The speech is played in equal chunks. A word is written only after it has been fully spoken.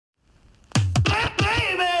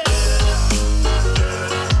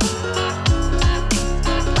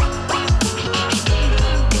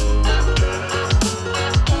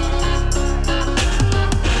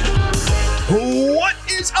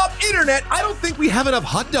think we have enough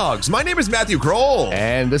hot dogs. My name is Matthew Kroll.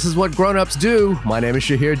 And this is what grown-ups do. My name is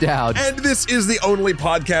Shahir Dowd. And this is the only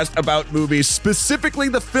podcast about movies, specifically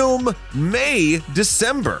the film May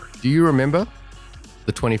December. Do you remember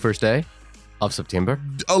the 21st day of September?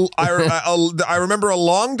 I remember a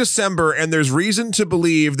long December, and there's reason to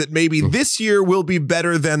believe that maybe this year will be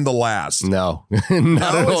better than the last. No,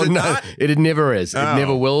 not at all. Is it not? It never is. Oh, It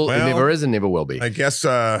never will. well, It never is and never will be. I guess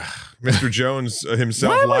Mr. Jones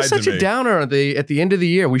himself Why am I lied such to me. a downer at the end of the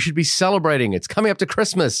year? We should be celebrating. It's coming up to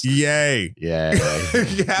Christmas. Yay. Yeah.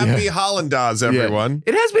 Happy Hollandaise, everyone.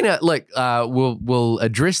 It has been we'll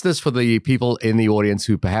address this for the people in the audience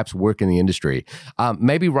who perhaps work in the industry.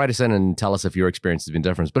 Maybe write us in and tell us if your experience has been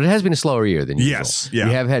different. But it has been a slower year than usual. Yes, yeah.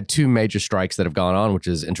 We have had two major strikes that have gone on, which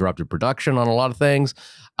has interrupted production on a lot of things.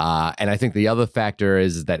 And I think the other factor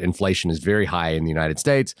is that inflation is very high in the United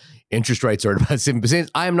States. Interest rates are at about 7%.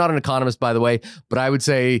 I am not an economist, by the way, but I would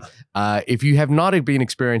say if you have not been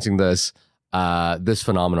experiencing this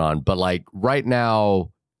phenomenon, but like right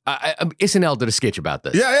now, SNL did a sketch about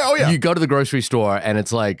this. Yeah, oh yeah. You go to the grocery store and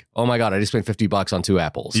it's like, oh my God, I just spent $50 on 2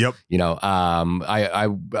 apples. Yep. You know,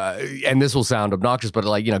 and this will sound obnoxious, but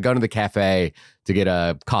like, you know, going to the cafe to get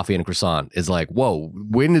a coffee and a croissant is like, whoa,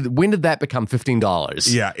 when did that become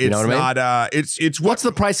 $15? Yeah, it's you know what not. I mean? It's What's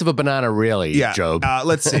the price of a banana really, yeah. Job?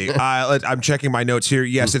 Let's see. I'm checking my notes here.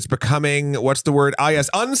 Yes, it's becoming. What's the word? Yes,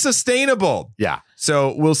 unsustainable. Yeah.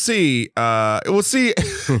 So we'll see. We'll see.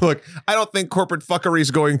 Look, I don't think corporate fuckery is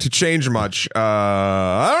going to change much.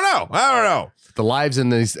 I don't know. The lives in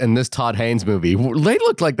this Todd Haynes movie, they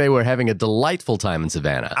looked like they were having a delightful time in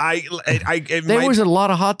Savannah. There was a lot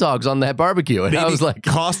of hot dogs on that barbecue, and I was like,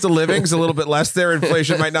 cost of living's a little bit less there.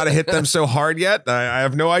 Inflation might not have hit them so hard yet. I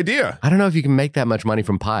have no idea. I don't know if you can make that much money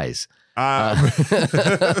from pies. From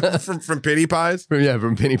pity pies.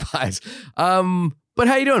 From penny pies. But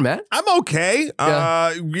how you doing, man? I'm okay.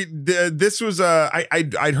 Yeah. This was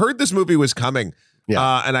I'd heard this movie was coming.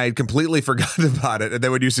 Yeah. And I had completely forgotten about it. And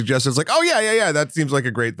then when you suggested, it's like, oh, yeah. That seems like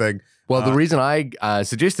a great thing. Well, the reason I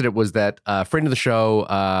suggested it was that a friend of the show,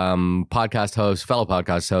 fellow podcast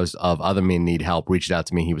host of Other Men Need Help, reached out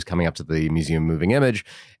to me. He was coming up to the Museum of Moving Image,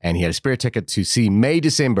 and he had a spare ticket to see May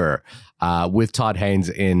December with Todd Haynes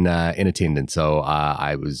in attendance. So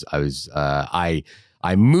I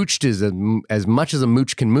mooched as much as a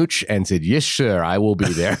mooch can mooch and said, yes, sure, I will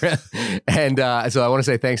be there. And so I want to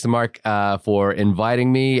say thanks to Mark for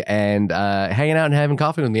inviting me and hanging out and having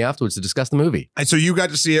coffee with me afterwards to discuss the movie. And so you got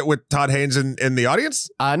to see it with Todd Haynes in the audience?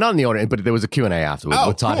 Not in the audience, but there was a Q&A afterwards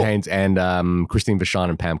with Todd Haynes and Christine Vachon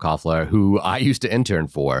and Pam Koffler, who I used to intern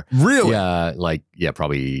for. Really? Yeah,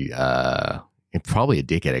 probably a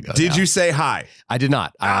decade ago. Did you say hi? I did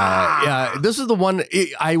not. This is the one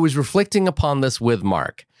I was reflecting upon this with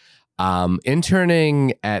Mark.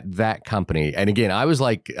 Interning at that company. And again, I was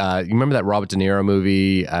like, you remember that Robert De Niro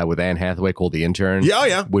movie with Anne Hathaway called The Intern? Yeah,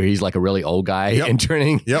 yeah. Where he's like a really old guy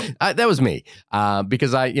interning. Yep. That was me.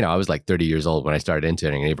 Because I was like 30 years old when I started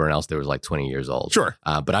interning, and everyone else there was like 20 years old. Sure.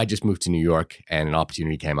 But I just moved to New York and an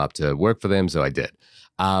opportunity came up to work for them. So I did.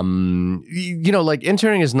 Like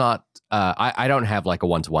interning is not, I don't have like a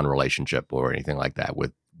one-to-one relationship or anything like that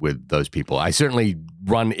with those people. I certainly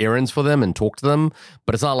run errands for them and talk to them,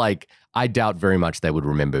 but it's not like, I doubt very much they would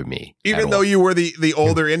remember me. Even though you were the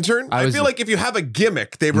older intern? I feel like if you have a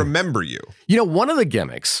gimmick, they remember you. You know, one of the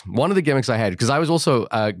gimmicks I had, because I was also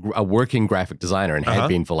a working graphic designer and had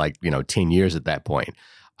been for 10 years at that point.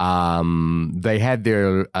 They had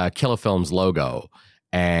their Killer Films logo.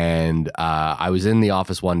 And I was in the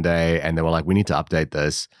office one day and they were like, we need to update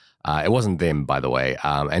this. It wasn't them, by the way.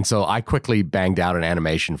 And so I quickly banged out an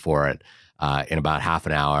animation for it in about half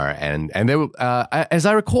an hour. And they were, as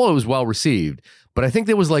I recall, it was well received. But I think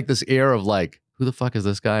there was like this air of like, who the fuck is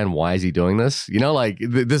this guy and why is he doing this? You know, like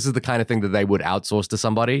this is the kind of thing that they would outsource to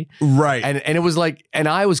somebody. Right. And it was like, and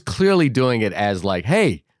I was clearly doing it as like,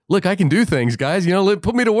 hey, look, I can do things, guys. You know,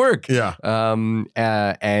 put me to work. Yeah.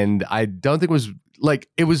 And I don't think it was like,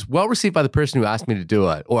 it was well received by the person who asked me to do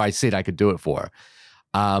it, or I said I could do it for.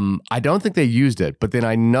 I don't think they used it, but then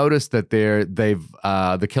I noticed that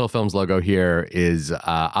the Killer Films logo here is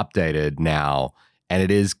updated now, and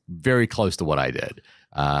it is very close to what I did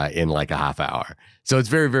in like a half hour. So it's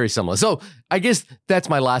very, very similar. So I guess that's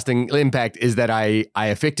my lasting impact, is that I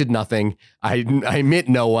affected nothing. I met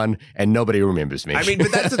no one, and nobody remembers me. I mean,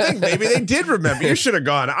 but that's the thing. Maybe they did remember. You should have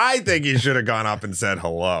gone. I think you should have gone up and said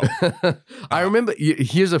hello. I remember.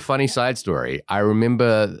 Here's a funny side story. I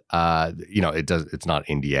remember. It's not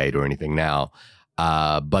NDA'd or anything now.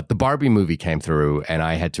 But the Barbie movie came through, and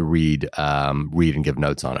I had to read and give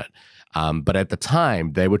notes on it. But at the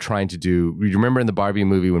time, they were trying to do. You remember in the Barbie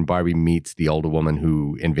movie when Barbie meets the older woman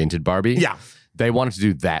who invented Barbie? Yeah. They wanted to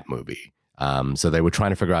do that movie. So they were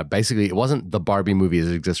trying to figure out. Basically, it wasn't the Barbie movie as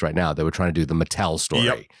it exists right now. They were trying to do the Mattel story.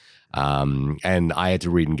 Yep. And I had to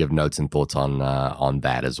read and give notes and thoughts on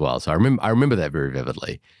that as well. So I remember that very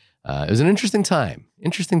vividly. It was an interesting time.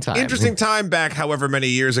 Interesting time back however many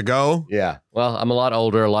years ago. Yeah. Well, I'm a lot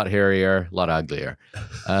older, a lot hairier, a lot uglier.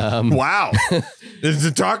 Wow.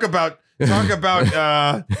 To talk about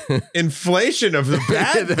inflation of the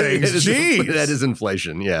bad things. Jeez. That is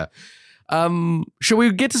inflation. Yeah. Should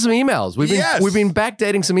we get to some emails? We've been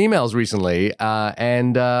backdating some emails recently,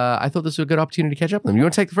 and I thought this was a good opportunity to catch up with them. You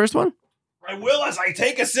want to take the first one? I will as I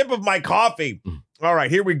take a sip of my coffee. All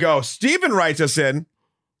right, here we go. Steven writes us in.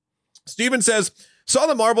 Steven says, saw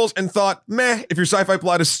the Marvels and thought, meh, if your sci-fi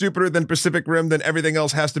plot is stupider than Pacific Rim, then everything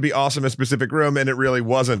else has to be awesome as Pacific Rim, and it really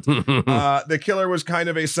wasn't. The Killer was kind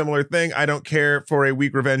of a similar thing. I don't care for a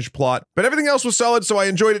weak revenge plot, but everything else was solid, so I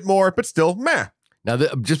enjoyed it more, but still, meh. Now,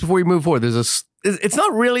 just before we move forward, it's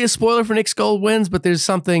not really a spoiler for Nick Gold Wins, but there's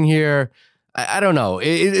something here. I don't know.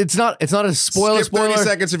 It's not a spoiler. Skip 30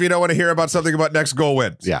 seconds if you don't want to hear about something about Next Goal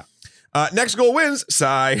Wins. Yeah. Next Goal Wins,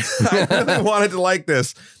 sigh. I really wanted to like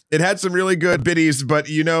this. It had some really good biddies, but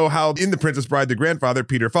you know how in The Princess Bride, the grandfather,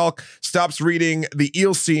 Peter Falk, stops reading the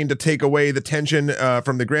eel scene to take away the tension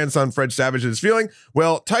from the grandson, Fred Savage, is feeling?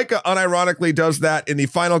 Well, Taika unironically does that in the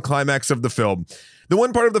final climax of the film. The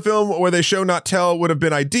one part of the film where they show not tell would have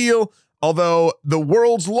been ideal, although the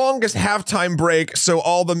world's longest halftime break, so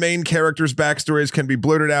all the main characters' backstories can be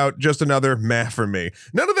blurted out, just another meh for me.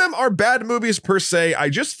 None of them are bad movies per se. I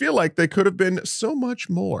just feel like they could have been so much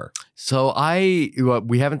more. So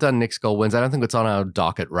we haven't done Nick Gold Wins. I don't think it's on our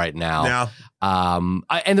docket right now. No.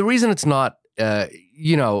 And the reason it's not, I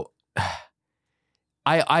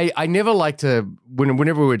never like to,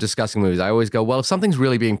 whenever we're discussing movies, I always go, well, if something's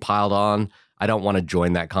really being piled on, I don't want to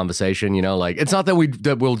join that conversation, like it's not that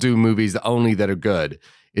we'll do movies only that are good.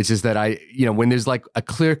 It's just that when there's like a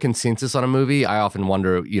clear consensus on a movie, I often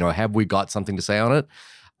wonder, have we got something to say on it?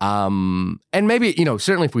 And maybe,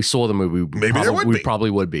 certainly if we saw the movie, we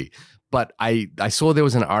probably would be. But I saw there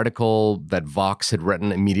was an article that Vox had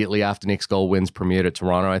written immediately after Nick Gold Wins premiered at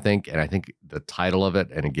Toronto, I think. And I think the title of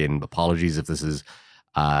it, and again, apologies if this is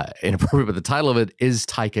inappropriate, but the title of it is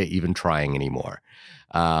Taika Even Trying Anymore?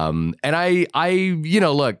 And I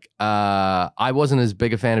wasn't as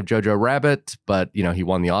big a fan of Jojo Rabbit, but he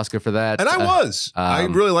won the Oscar for that. And I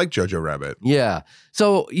really like Jojo Rabbit. Yeah.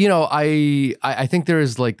 So, I think there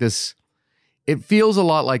is like this, it feels a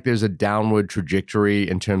lot like there's a downward trajectory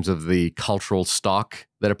in terms of the cultural stock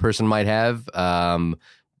that a person might have. And,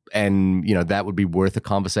 that would be worth a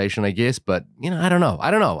conversation, I guess. But, I don't know.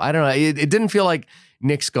 It didn't feel like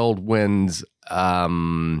Nick Gold Wins.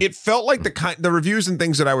 It felt like the reviews and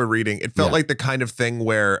things that I were reading, it felt like the kind of thing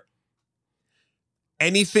where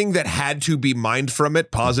anything that had to be mined from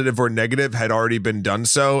it, positive or negative, had already been done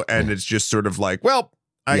so. And it's just sort of like, well,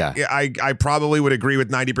 I probably would agree with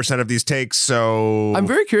 90% of these takes. So I'm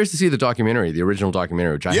very curious to see the original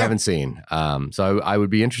documentary, which I haven't seen. So I would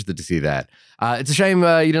be interested to see that. It's a shame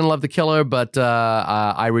you didn't love The Killer, but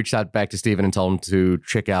I reached out back to Steven and told him to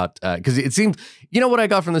check out, because it seemed, what I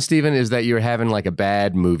got from the Steven is that you're having like a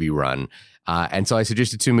bad movie run. And so I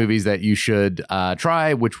suggested two movies that you should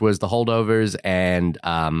try, which was The Holdovers and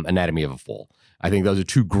Anatomy of a Fall. I think those are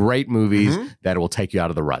two great movies that will take you out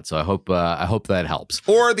of the rut. So I hope that helps.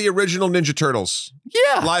 Or the original Ninja Turtles.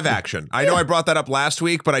 Yeah. Live action. I know I brought that up last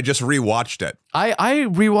week, but I just rewatched it. I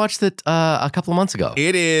rewatched it a couple of months ago.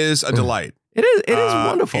 It is a delight. It is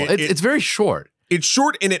wonderful. It's very short. It's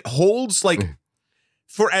short and it holds like,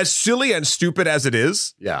 for as silly and stupid as it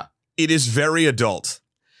is, it is very adult.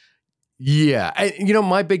 Yeah. And,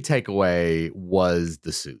 my big takeaway was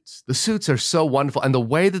the suits. The suits are so wonderful. And the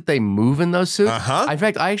way that they move in those suits. In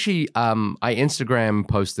fact, I actually, I Instagram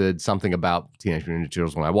posted something about Teenage Mutant Ninja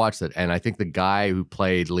Turtles when I watched it. And I think the guy who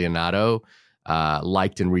played Leonardo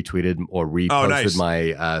liked and retweeted or reposted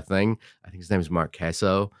my thing. I think his name is Mark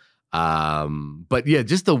Casso. But yeah,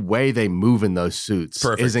 just the way they move in those suits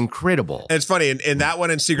is incredible. And it's funny in that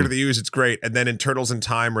one, in Secret of the Ooze, it's great. And then in Turtles in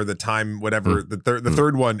Time, or the Time, whatever, the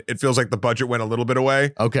third one, it feels like the budget went a little bit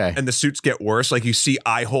away. Okay. And the suits get worse. Like you see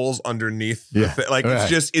eye holes underneath.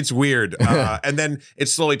 It's weird. And then it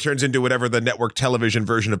slowly turns into whatever the network television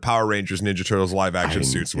version of Power Rangers Ninja Turtles live action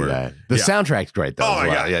suits were. The soundtrack's great though. Oh my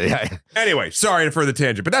God. Yeah. Anyway, sorry for the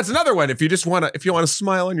tangent, but that's another one. If you want to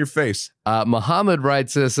smile on your face. Muhammad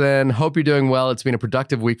writes us in. Anderson. Hope you're doing well. It's been a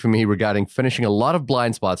productive week for me regarding finishing a lot of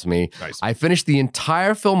blind spots for me. Nice. I finished the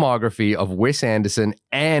entire filmography of Wes Anderson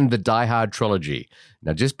and the Die Hard trilogy.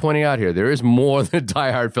 Now, just pointing out here, there is more than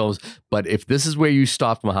Die Hard films, but if this is where you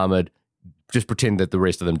stopped, Muhammad, just pretend that the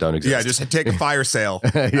rest of them don't exist. Yeah, just take a fire sale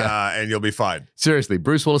and you'll be fine. Seriously,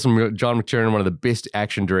 Bruce Willis and John McTiernan, one of the best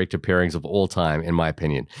action director pairings of all time, in my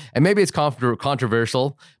opinion. And maybe it's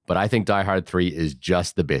controversial, but I think Die Hard 3 is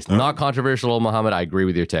just the best. Not controversial, Muhammad. I agree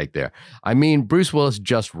with your take there. I mean, Bruce Willis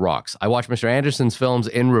just rocks. I watched Mr. Anderson's films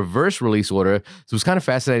in reverse release order, so it was kind of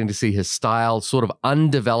fascinating to see his style sort of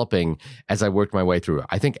undeveloping as I worked my way through.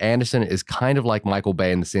 I think Anderson is kind of like Michael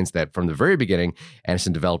Bay in the sense that from the very beginning,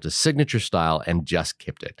 Anderson developed a signature style and just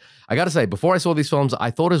kept it. I got to say, before I saw these films, I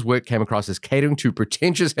thought his work came across as catering to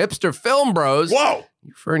pretentious hipster film bros. Whoa! You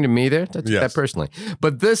referring to me there? That's Yes. that personally.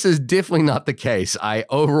 But this is definitely not the case. I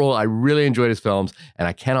really enjoyed his films, and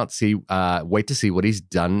I cannot wait to see what he's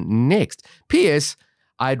done next. P.S.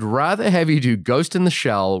 I'd rather have you do Ghost in the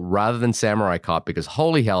Shell rather than Samurai Cop because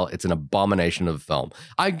holy hell, it's an abomination of a film.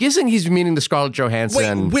 I'm guessing he's meaning the Scarlett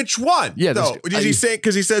Johansson. Wait, which one? Yeah, though? Did he say,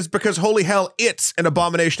 because he says, because holy hell, it's an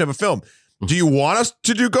abomination of a film. Do you want us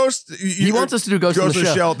to do Ghost? He wants us to do Ghost in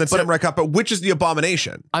the Shell, then Samurai Cop, but which is the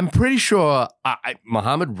abomination? I'm pretty sure,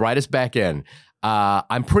 Muhammad, write us back in.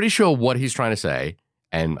 I'm pretty sure what he's trying to say,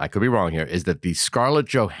 and I could be wrong here, is that the Scarlett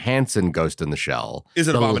Johansson Ghost in the Shell is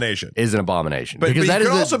an abomination. Is an abomination. But because he could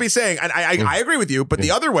also be saying, and I agree with you, but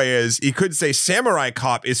the other way is he could say Samurai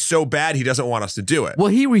Cop is so bad he doesn't want us to do it. Well,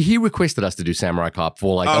 he requested us to do Samurai Cop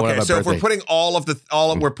for like okay. So birthday. if we're putting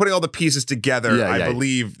we're putting all the pieces together, I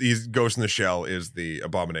believe these Ghost in the Shell is the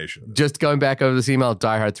abomination. Just going back over this email,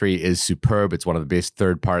 Die Hard 3 is superb. It's one of the best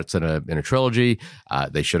third parts in a trilogy.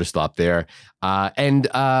 They should have stopped there. And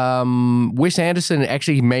Wes Anderson actually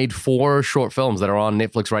made 4 short films that are on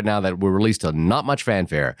Netflix right now that were released to not much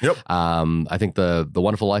fanfare. Yep. I think the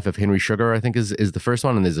Wonderful Life of Henry Sugar, I think is the first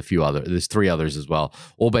one, and there's 3 others as well,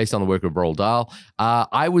 all based on the work of Roald Dahl.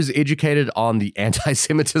 I was educated on the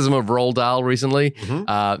anti-Semitism of Roald Dahl recently,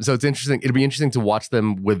 so it's interesting. It'll be interesting to watch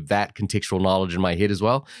them with that contextual knowledge in my head as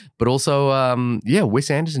well. But also, Wes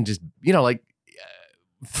Anderson just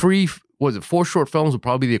 4 short films would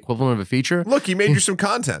probably be the equivalent of a feature. Look, he made you some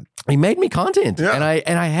content. He made me content, yeah. and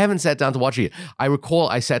I haven't sat down to watch it. I recall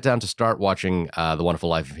I sat down to start watching The Wonderful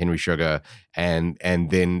Life of Henry Sugar, and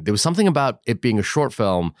then there was something about it being a short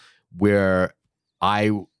film where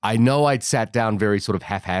I know I'd sat down very sort of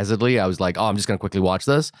haphazardly. I was like, oh, I'm just going to quickly watch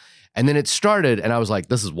this, and then it started, and I was like,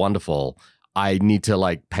 this is wonderful. I need to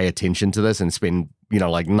like pay attention to this and spend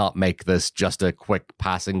not make this just a quick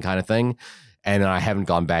passing kind of thing. And I haven't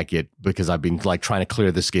gone back yet because I've been like trying to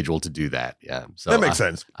clear the schedule to do that. Yeah, so that makes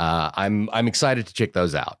sense. I'm excited to check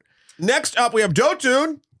those out. Next up, we have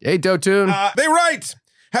Dotun. Hey, Dotun. They write,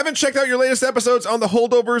 haven't checked out your latest episodes on The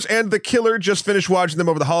Holdovers and The Killer. Just finished watching them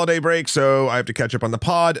over the holiday break, so I have to catch up on the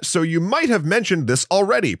pod. So you might have mentioned this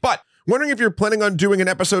already, but wondering if you're planning on doing an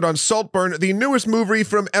episode on Saltburn, the newest movie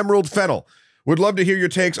from Emerald Fennell. Would love to hear your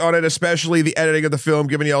takes on it, especially the editing of the film,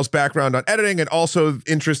 given y'all's background on editing and also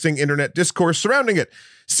interesting internet discourse surrounding it.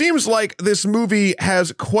 Seems like this movie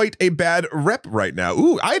has quite a bad rep right now.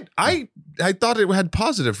 Ooh, I thought it had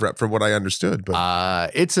positive rep from what I understood,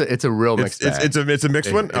 but it's a real mixed bag. It's a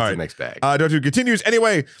mixed one. It's a mixed bag. Dotun continues.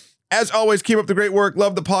 Anyway, as always, keep up the great work.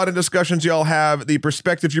 Love the pod and discussions y'all have. The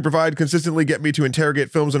perspectives you provide consistently get me to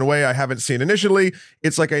interrogate films in a way I haven't seen initially.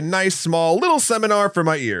 It's like a nice, small, little seminar for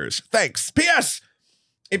my ears. Thanks. P.S.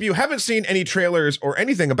 If you haven't seen any trailers or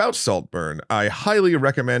anything about Saltburn, I highly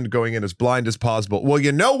recommend going in as blind as possible. Well,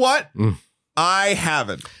 you know what? I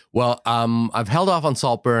haven't. Well, I've held off on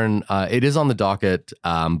Saltburn. It is on the docket,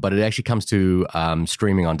 but it actually comes to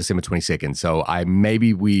streaming on December 22nd. So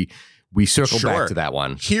we circle back to that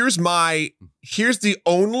one. Here's the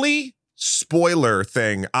only spoiler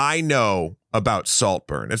thing I know about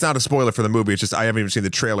Saltburn. It's not a spoiler for the movie. It's just I haven't even seen the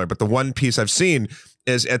trailer. But the one piece I've seen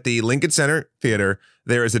is at the Lincoln Center Theater.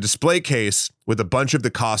 There is a display case with a bunch of the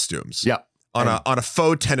costumes. Yep. On a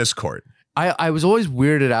faux tennis court. I was always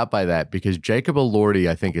weirded out by that because Jacob Elordi,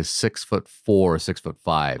 I think, is 6'4" or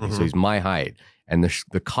 6'5", so he's my height, and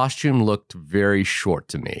the costume looked very short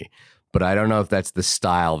to me. But I don't know if that's the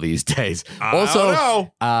style these days.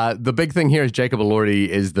 Also, the big thing here is Jacob Elordi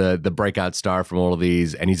is the breakout star from all of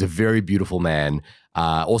these, and he's a very beautiful man.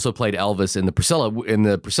 Also played Elvis in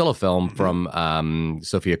the Priscilla film from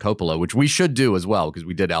Sofia Coppola, which we should do as well because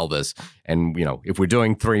we did Elvis. And if we're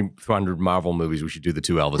doing 300 Marvel movies, we should do the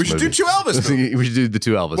two Elvis. We should do two Elvis movies. We should do the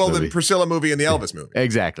two Elvis. Well, movies. the Priscilla movie and the Elvis movie.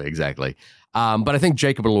 Exactly. But I think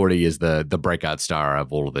Jacob Elordi is the breakout star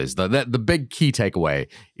of all of this. The big key takeaway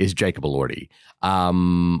is Jacob Elordi.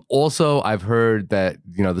 Also, I've heard that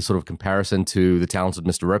the sort of comparison to The Talented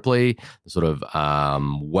Mr. Ripley, the sort of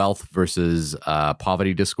wealth versus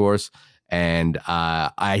poverty discourse, and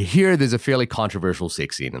I hear there's a fairly controversial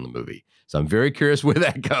sex scene in the movie. So I'm very curious where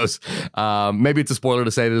that goes. Maybe it's a spoiler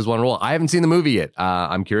to say there's one role. I haven't seen the movie yet.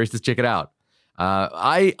 I'm curious to check it out.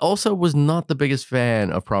 I also was not the biggest fan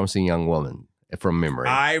of Promising Young Woman from memory.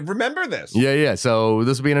 I remember this. Yeah. So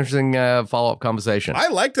this will be an interesting follow-up conversation. I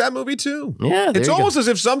liked that movie too. Yeah, it's almost as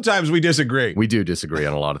if sometimes we disagree. We do disagree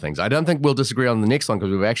on a lot of things. I don't think we'll disagree on the next one because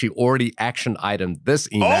we've actually already action itemed this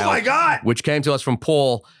email. Oh my God! Which came to us from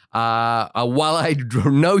Paul. While I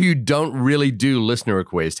know you don't really do listener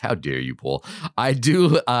requests, how dare you, Paul? I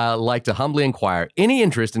do like to humbly inquire any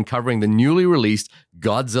interest in covering the newly released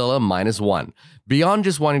Godzilla -1. Beyond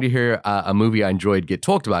just wanting to hear a movie I enjoyed get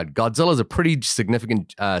talked about, Godzilla is a pretty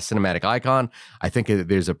significant cinematic icon. I think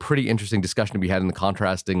there's a pretty interesting discussion to be had in the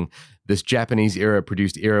contrasting this Japanese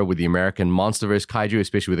produced era with the American MonsterVerse kaiju,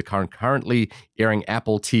 especially with the currently airing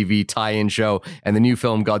Apple TV tie-in show and the new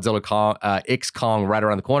film Godzilla X Kong right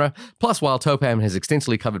around the corner. Plus, while Topam has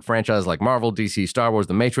extensively covered franchises like Marvel, DC, Star Wars,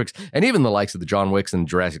 The Matrix, and even the likes of the John Wicks and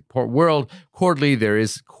Jurassic World, cordially,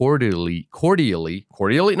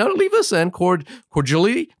 no, leave this in, cordially.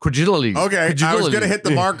 Okay, I was going to hit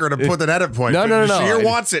the marker to put an edit point. No. Shahir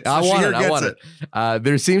wants it. I want it.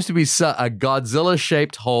 There seems to be a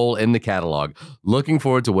Godzilla-shaped hole in the catalog. Looking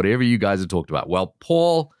forward to whatever you guys have talked about. Well,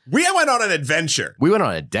 Paul, we went on an adventure. We went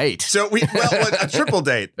on a date. So a triple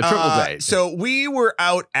date. Date. So we were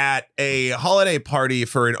out at a holiday party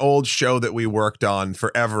for an old show that we worked on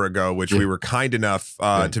forever ago, which we were kind enough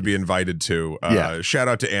to be invited to. Shout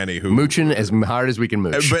out to Annie, who mooching as hard as we can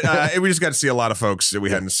mooch. But we just got to see a lot of folks that we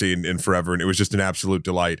hadn't seen in forever, and it was just an absolute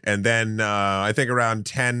delight. And then I think around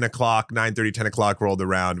 10 o'clock, 9:30, 10 o'clock rolled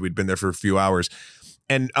around. We'd been there for a few hours.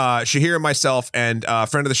 And Shahir and myself and a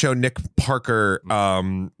friend of the show, Nick Parker,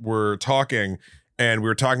 were talking, and we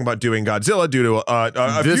were talking about doing Godzilla due to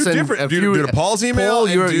due to Paul's email. Paul,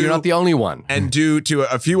 you're not the only one. And due to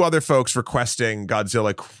a few other folks requesting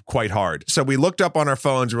Godzilla quite hard. So we looked up on our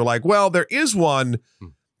phones. We're like, well, there is one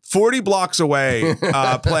 40 blocks away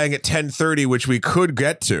playing at 10:30, which we could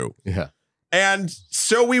get to. Yeah. And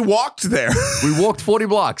so we walked there. We walked 40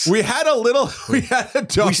 blocks. We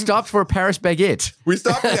stopped for a Paris baguette. We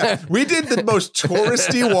stopped. Yeah. We did the most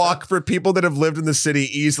touristy walk for people that have lived in the city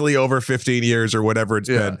easily over 15 years or whatever it's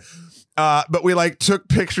been. But we took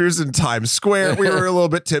pictures in Times Square. We were a little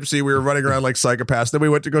bit tipsy. We were running around like psychopaths. Then we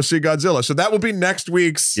went to go see Godzilla. So that will be next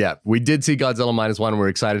week's. Yeah, we did see Godzilla -1. We're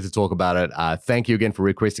excited to talk about it. Thank you again for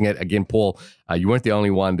requesting it. Again, Paul, you weren't the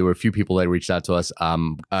only one. There were a few people that reached out to us.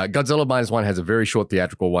 Godzilla -1 has a very short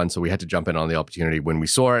theatrical one, so we had to jump in on the opportunity when we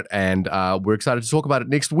saw it. And we're excited to talk about it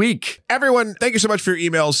next week. Everyone, thank you so much for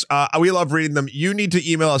your emails. We love reading them. You need to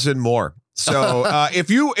email us in more. So if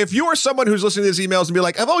you are someone who's listening to these emails and be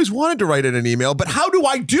like, I've always wanted to write in an email, but how do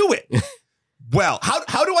I do it? Well,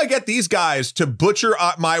 how do I get these guys to butcher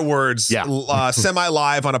my words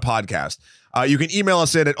semi-live on a podcast? You can email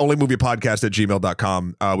us in at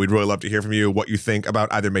onlymoviepodcast@gmail.com. We'd really love to hear from you what you think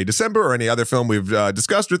about either May, December or any other film we've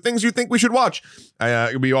discussed or things you think we should watch.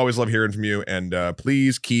 We always love hearing from you, and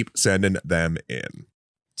please keep sending them in.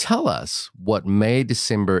 Tell us what May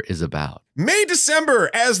December is about. May December,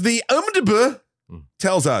 as the IMDb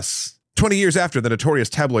tells us, 20 years after the notorious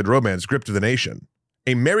tabloid romance gripped the nation,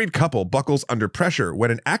 a married couple buckles under pressure when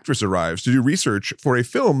an actress arrives to do research for a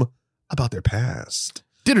film about their past.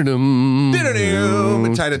 It kind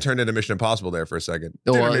of turned into Mission Impossible there for a second.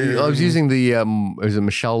 I was using the it was a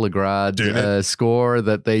Michel Legrand score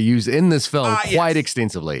that they use in this film quite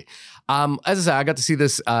extensively. As I say, I got to see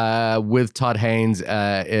this with Todd Haynes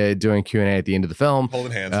doing Q&A at the end of the film.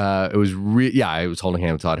 Holding hands. It was I was holding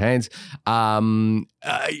hands with Todd Haynes.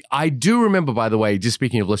 I do remember, by the way, just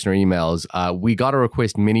speaking of listener emails, we got a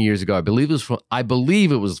request many years ago. I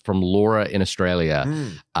believe it was from Laura in Australia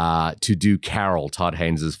to do Carol, Todd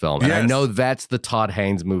Haynes' film. And I know that's the Todd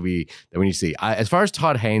Haynes movie that we need to see. As far as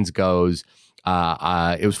Todd Haynes goes,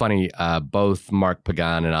 it was funny. Both Mark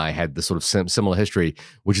Pagan and I had the sort of similar history,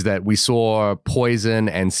 which is that we saw Poison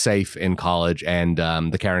and Safe in college and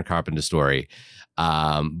the Karen Carpenter story.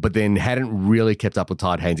 But then hadn't really kept up with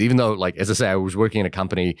Todd Haynes, even though, like, as I say, I was working in a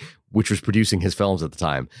company which was producing his films at the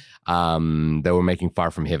time. They were making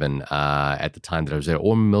Far From Heaven at the time that I was there,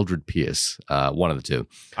 or Mildred Pierce, one of the two.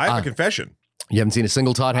 I have a confession. You haven't seen a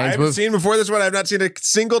single Todd Haynes movie? I haven't seen before this one. I've not seen a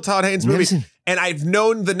single Todd Haynes movie. And I've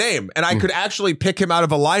known the name, and I could actually pick him out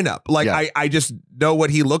of a lineup. Like, I just know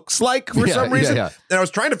what he looks like for some reason. And I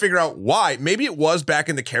was trying to figure out why. Maybe it was back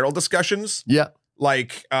in the Carol discussions. Yeah.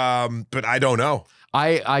 Like, but I don't know.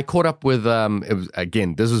 I caught up with, it was,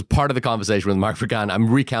 again, this was part of the conversation with Mark Vergan. I'm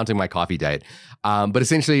recounting my coffee date. But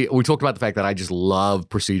essentially, we talked about the fact that I just love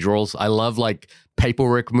procedurals. I love, like,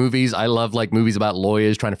 paperwork movies. I love, like, movies about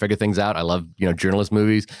lawyers trying to figure things out. I love, journalist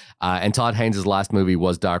movies. And Todd Haynes' last movie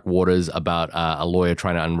was Dark Waters, about a lawyer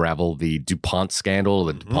trying to unravel the DuPont scandal,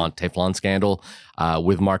 the DuPont Teflon scandal,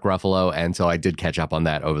 with Mark Ruffalo. And so I did catch up on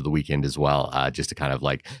that over the weekend as well, just to kind of,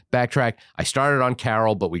 like, backtrack. I started on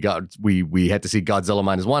Carol, but we had to see Godzilla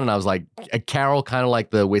 -1, and I was like, Carol, kind of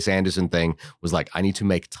like the Wes Anderson thing, was like, I need to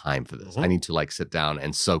make time for this. I need to, like, sit down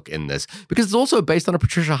and soak in this, because it's also based on a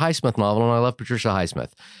Patricia Highsmith novel, and I love Patricia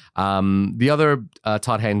Highsmith. The other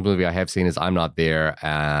Todd Haynes movie I have seen is I'm Not There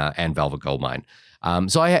and Velvet Goldmine.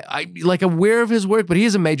 So I like aware of his work, but he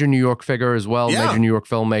is a major New York figure as well, major New York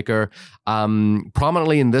filmmaker.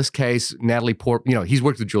 Prominently in this case, Natalie Portman, he's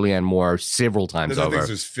worked with Julianne Moore several times over. I think it's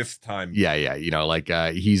his 5th time. Yeah.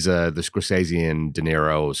 He's the Scorsese and De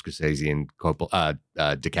Niro, Scorsese and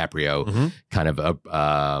DiCaprio kind of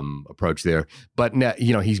approach there. But,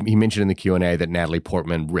 he mentioned in the Q&A that Natalie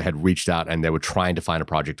Portman had reached out and they were trying to find a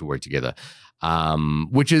project to work together,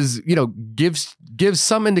 which is, gives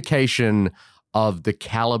some indication of the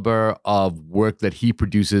caliber of work that he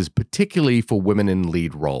produces, particularly for women in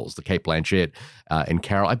lead roles. The Cate Blanchett and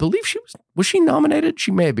Carol, I believe was she nominated?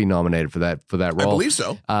 She may have been nominated for that role. I believe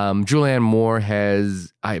so. Julianne Moore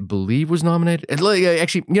I believe was nominated.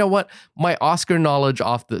 Actually, you know what? My Oscar knowledge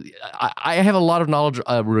I have a lot of knowledge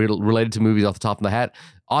related to movies off the top of the hat.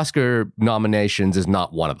 Oscar nominations is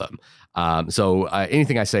not one of them. So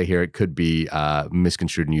anything I say here, it could be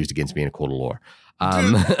misconstrued and used against me in a court of law.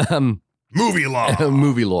 Movie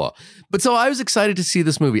law. But so I was excited to see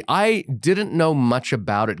this movie. I didn't know much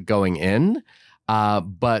about it going in,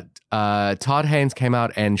 but Todd Haynes came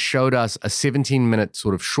out and showed us a 17-minute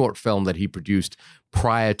sort of short film that he produced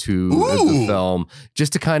prior to the film,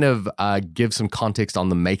 just to kind of give some context on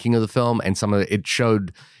the making of the film. And some of it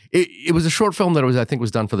showed... It was a short film that I think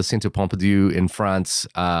was done for the Centre Pompidou in France,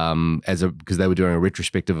 because they were doing a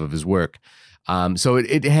retrospective of his work. So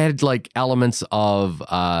it had like elements of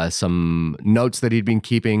some notes that he'd been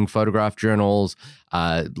keeping, photograph journals,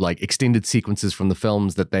 like extended sequences from the film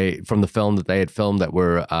that they had filmed that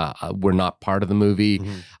were not part of the movie.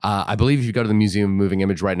 Mm-hmm. I believe if you go to the Museum of Moving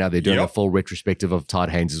Image right now, they're doing a full retrospective of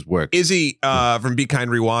Todd Haynes' work. Izzy from Be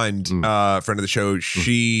Kind Rewind, friend of the show,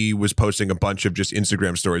 she was posting a bunch of just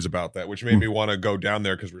Instagram stories about that, which made me want to go down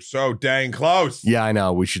there because we're so dang close. Yeah, I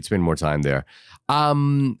know. We should spend more time there.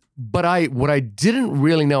 But what I didn't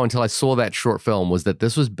really know until I saw that short film was that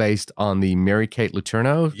this was based on the Mary Kate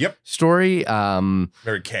Letourneau story.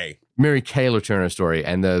 Mary Kay Letourneau story,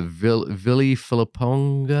 and the Vili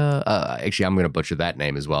Filiponga. Actually, I'm going to butcher that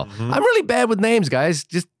name as well. Mm-hmm. I'm really bad with names, guys.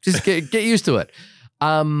 Just get used to it.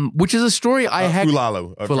 Which is a story I had.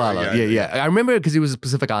 Fulalo. Yeah. I remember it because he was a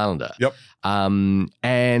Pacific Islander. Yep.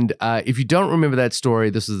 And if you don't remember that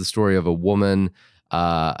story, this is the story of a woman.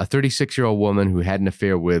 A 36-year-old woman who had an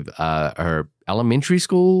affair with her elementary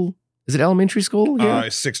school. Is it elementary school? Yeah,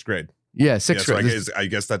 6th grade. Yeah, sixth grade. I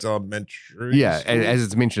guess that's elementary. Yeah, school? As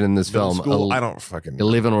it's mentioned in this film. School? I don't fucking know.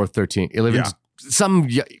 11 or 13. 11, some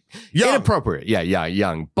young. Inappropriate. Yeah,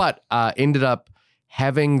 young. But ended up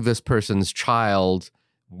having this person's child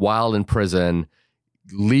while in prison,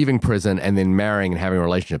 leaving prison, and then marrying and having a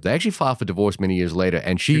relationship. They actually filed for divorce many years later,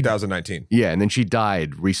 and 2019. Yeah, and then she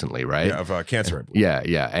died recently, right? Yeah, of cancer.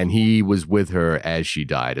 Yeah, and he was with her as she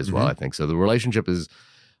died as well, I think. So the relationship is,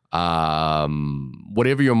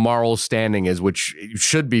 whatever your moral standing is, which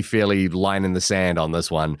should be fairly line in the sand on this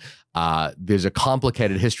one. There's a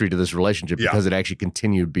complicated history to this relationship because it actually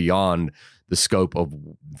continued beyond the scope of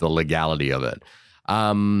the legality of it.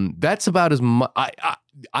 That's about as much.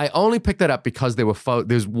 I only picked that up because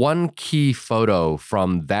there's one key photo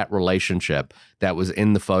from that relationship that was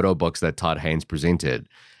in the photo books that Todd Haynes presented.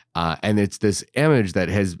 And it's this image that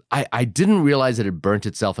I didn't realize that it burnt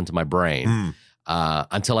itself into my brain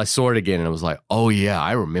until I saw it again. And I was like, oh yeah,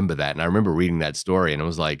 I remember that. And I remember reading that story, and it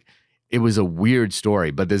was like, it was a weird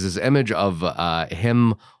story, but there's this image of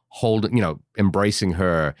him holding, embracing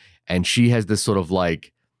her. And she has this sort of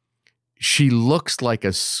like, she looks like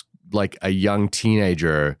a young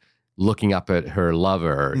teenager looking up at her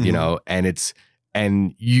lover, you know, and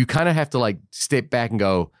you kind of have to like step back and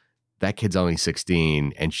go, that kid's only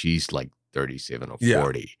 16 and she's like 37 or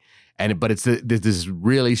 40. But it's there's this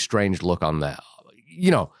really strange look on that. You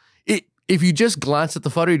know, if you just glance at the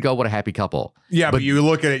photo, you'd go, what a happy couple. Yeah, but you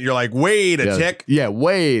look at it, you're like, wait a tick. Yeah,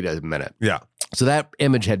 wait a minute. Yeah. So that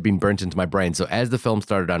image had been burnt into my brain. So as the film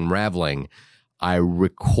started unraveling, I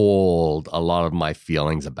recalled a lot of my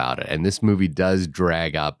feelings about it. And this movie does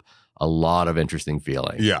drag up a lot of interesting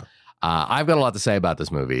feelings. Yeah. I've got a lot to say about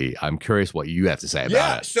this movie. I'm curious what you have to say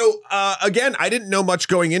about it. So again, I didn't know much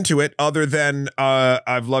going into it other than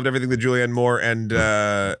I've loved everything that Julianne Moore and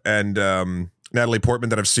Natalie Portman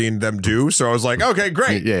that I've seen them do. So I was like, okay,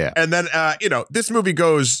 great. Yeah. And then, this movie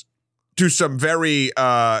goes to some very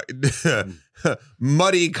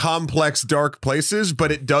muddy, complex, dark places,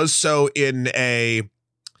 but it does so in a...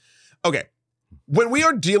 Okay. When we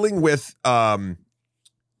are dealing with...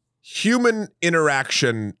 human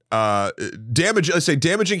interaction,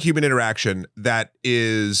 damaging human interaction that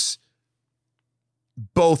is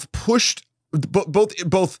both pushed,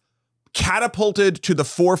 both catapulted to the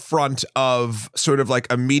forefront of sort of like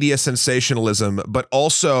a media sensationalism, but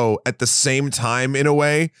also at the same time, in a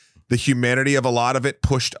way, the humanity of a lot of it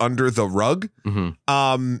pushed under the rug.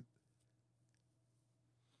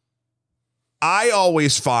 I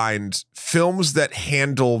always find films that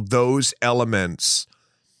handle those elements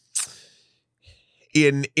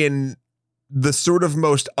in the sort of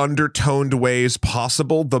most undertoned ways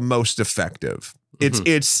possible, the most effective. I'm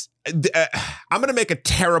going to make a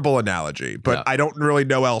terrible analogy, but I don't really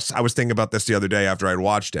know else. I was thinking about this the other day after I'd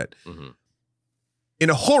watched it. In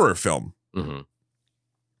a horror film,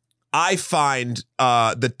 I find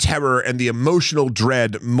the terror and the emotional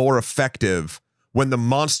dread more effective when the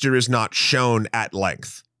monster is not shown at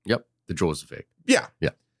length. Yep. The Jaws effect. Yeah.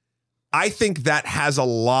 I think that has a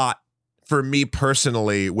lot for me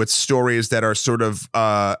personally with stories that are sort of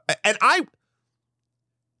I'm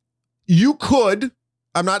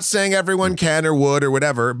not saying everyone can or would or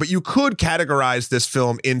whatever, but you could categorize this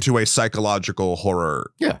film into a psychological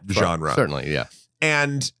horror genre. Certainly, yeah.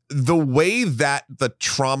 And the way that the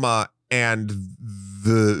trauma and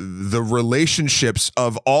the relationships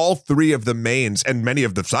of all three of the mains and many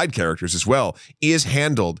of the side characters as well is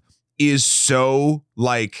handled is so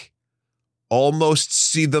like almost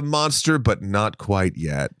see the monster, but not quite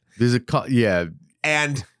yet. There's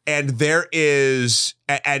and there is,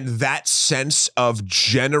 and that sense of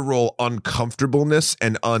general uncomfortableness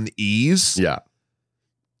and unease,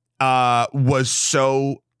 was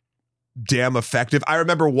so damn effective. I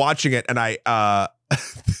remember watching it, and I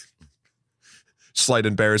slight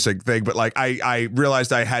embarrassing thing, but like I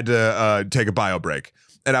realized I had to take a bio break,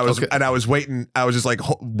 and I was waiting. I was just like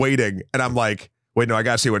waiting, and I'm like, wait, no, I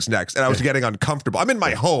gotta see what's next. And I was getting uncomfortable. I'm in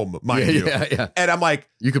my home, mind you. And I'm like,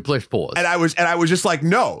 you could push pause. And I was just like,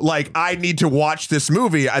 no, like I need to watch this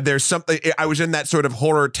movie. There's something. I was in that sort of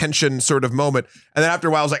horror tension sort of moment, and then after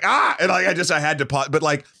a while, I was like, and like I had to pause. But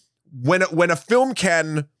like when a film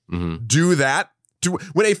can do that.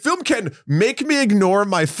 When a film can make me ignore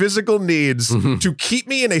my physical needs to keep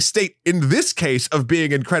me in a state, in this case, of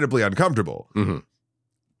being incredibly uncomfortable,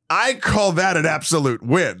 I call that an absolute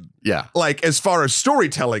win. Yeah. Like as far as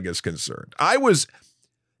storytelling is concerned, I was,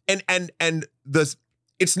 and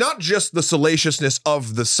it's not just the salaciousness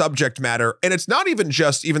of the subject matter, and it's not even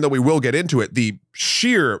just, even though we will get into it, the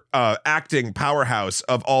sheer acting powerhouse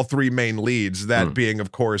of all three main leads, that being,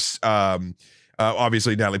 of course,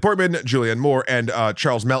 obviously Natalie Portman, Julianne Moore, and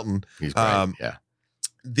Charles Melton. He's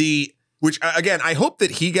great. Which again, I hope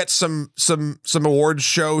that he gets some awards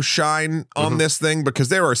show shine on this thing, because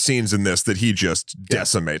there are scenes in this that he just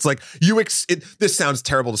decimates. Like this sounds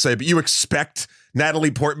terrible to say, but you expect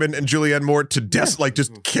Natalie Portman and Julianne Moore to just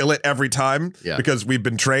kill it every time because we've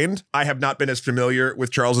been trained. I have not been as familiar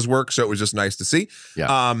with Charles's work, so it was just nice to see.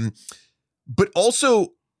 Yeah. But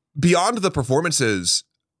also beyond the performances,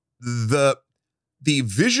 the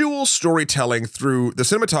visual storytelling through the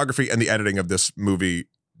cinematography and the editing of this movie,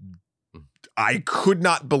 I could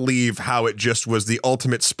not believe how it just was the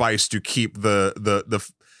ultimate spice to keep the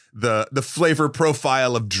flavor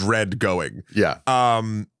profile of dread going. Yeah.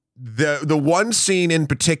 The one scene in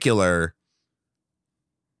particular,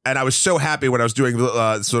 and I was so happy when I was doing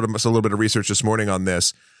sort of a little bit of research this morning on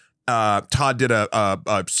this. Todd did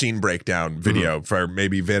a scene breakdown video for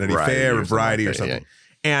maybe Vanity Fair or Variety or something. Yeah.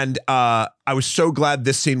 And I was so glad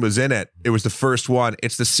this scene was in it. It was the first one.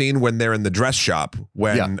 It's the scene when they're in the dress shop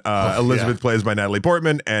when Elizabeth plays by Natalie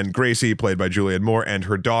Portman and Gracie played by Julianne Moore and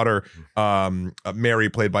her daughter Mary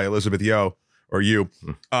played by Elizabeth Yu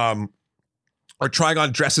are trying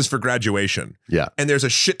on dresses for graduation. Yeah. And there's a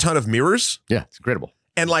shit ton of mirrors. Yeah, it's incredible.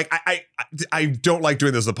 And like I don't like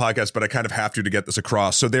doing this as a podcast, but I kind of have to get this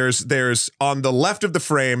across. So there's on the left of the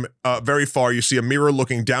frame, very far, you see a mirror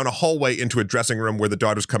looking down a hallway into a dressing room where the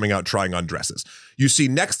daughter's coming out trying on dresses. You see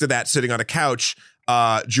next to that, sitting on a couch,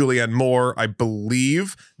 Julianne Moore, I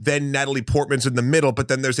believe. Then Natalie Portman's in the middle, but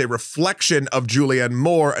then there's a reflection of Julianne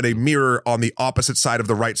Moore and a mirror on the opposite side of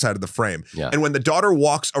the right side of the frame. Yeah. And when the daughter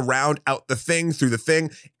walks around out the thing, through the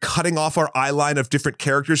thing, cutting off our eye line of different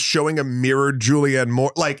characters, showing a mirrored Julianne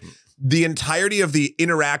Moore, like the entirety of the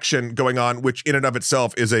interaction going on, which in and of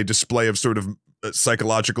itself is a display of sort of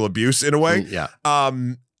psychological abuse in a way. Yeah.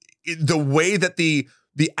 The way that the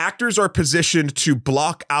actors are positioned to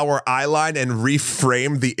block our eye line and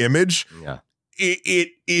reframe the image. Yeah. It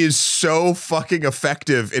is so fucking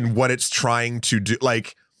effective in what it's trying to do.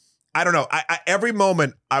 Like, I don't know. I every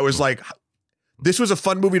moment I was like, this was a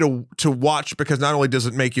fun movie to watch because not only does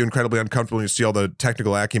it make you incredibly uncomfortable when you see all the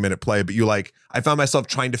technical acumen at play, but I found myself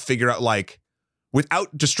trying to figure out, like,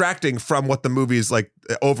 without distracting from what the movie's like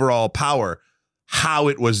overall power, how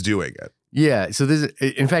it was doing it. Yeah, so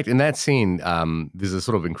in fact, in that scene, there's a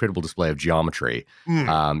sort of incredible display of geometry.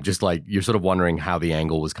 Just like you're sort of wondering how the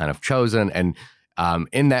angle was kind of chosen. And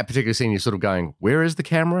in that particular scene, you're sort of going, where is the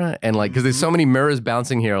camera? And like, because there's so many mirrors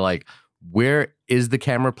bouncing here, like, where is the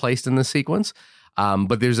camera placed in the sequence?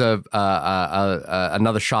 But there's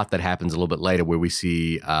another shot that happens a little bit later where we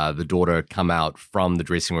see the daughter come out from the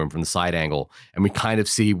dressing room from the side angle, and we kind of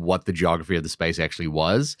see what the geography of the space actually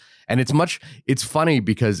was. And it's funny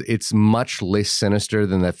because it's much less sinister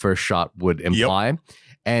than that first shot would imply. Yep.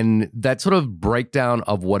 And that sort of breakdown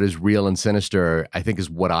of what is real and sinister, I think, is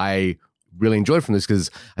what I really enjoyed from this, because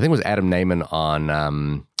I think it was Adam Naiman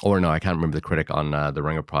on, or no, I can't remember the critic on the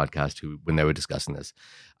Ringer podcast who, when they were discussing this,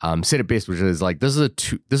 said it best, which is like, this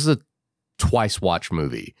is a twice watch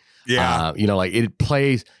movie. Yeah. Like it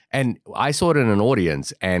plays, and I saw it in an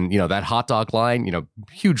audience, and that hot dog line,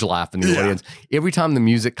 huge laugh in the audience. Every time the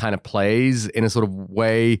music kind of plays in a sort of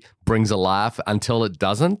way, brings a laugh until it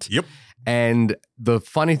doesn't. Yep. And the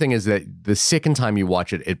funny thing is that the second time you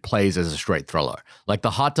watch it, it plays as a straight thriller. Like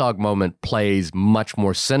the hot dog moment plays much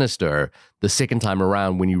more sinister the second time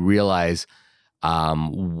around when you realize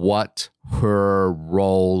what her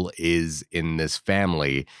role is in this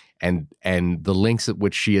family, and the lengths at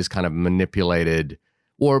which she has kind of manipulated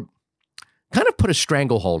or kind of put a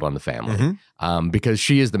stranglehold on the family. Because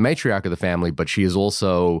she is the matriarch of the family, but she is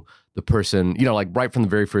also the person, like right from the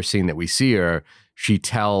very first scene that we see her, she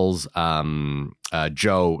tells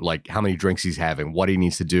Joe like how many drinks he's having, what he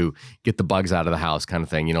needs to do, get the bugs out of the house, kind of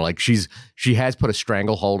thing. Like she has put a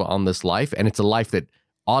stranglehold on this life, and it's a life that,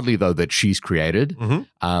 oddly though, that she's created.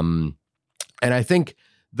 And I think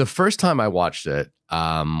the first time I watched it,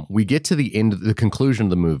 we get to the end, the conclusion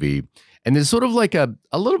of the movie, and there's sort of like a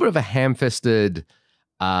little bit of a ham-fisted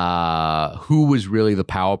who was really the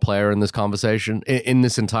power player in this conversation, in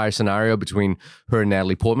this entire scenario between her and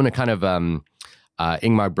Natalie Portman, a kind of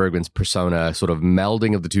Ingmar Bergman's persona sort of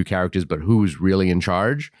melding of the two characters, but who's really in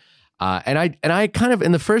charge. And I kind of,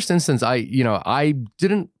 in the first instance, I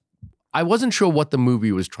wasn't sure what the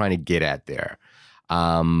movie was trying to get at there,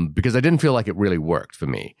 because I didn't feel like it really worked for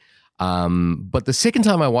me. But the second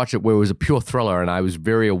time I watched it, where it was a pure thriller, and I was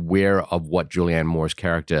very aware of what Julianne Moore's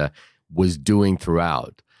character was doing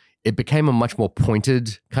throughout, it became a much more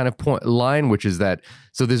pointed kind of line, which is that,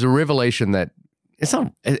 so there's a revelation that it's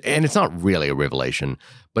not really a revelation,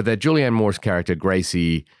 but that Julianne Moore's character,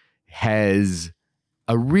 Gracie, has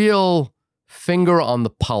a real finger on the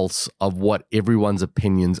pulse of what everyone's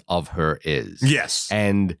opinions of her is. Yes.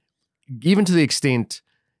 And even to the extent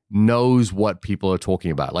knows what people are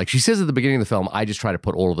talking about. Like she says at the beginning of the film, I just try to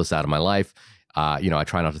put all of this out of my life. I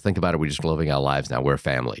try not to think about it. We're just living our lives now. We're a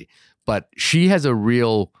family. But she has a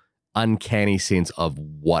real uncanny sense of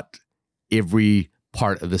what every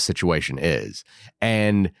part of the situation is.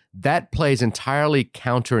 And that plays entirely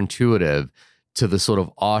counterintuitive to the sort of,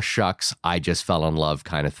 aw shucks, I just fell in love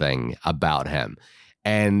kind of thing about him.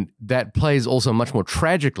 And that plays also much more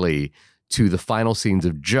tragically to the final scenes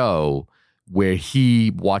of Joe, where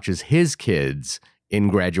he watches his kids in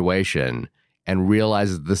graduation and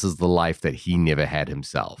realizes this is the life that he never had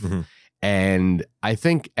himself. And I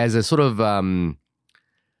think as a sort of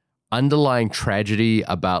underlying tragedy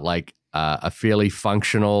about like a fairly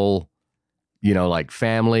functional, like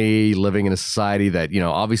family living in a society that,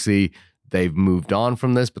 obviously they've moved on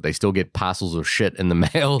from this, but they still get parcels of shit in the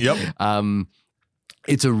mail. Yep.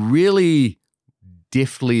 It's a really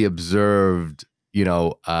deftly observed,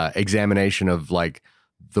 examination of like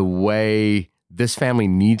the way this family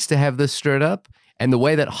needs to have this stirred up, and the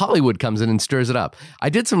way that Hollywood comes in and stirs it up. I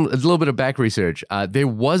did a little bit of back research. There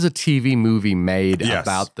was a TV movie made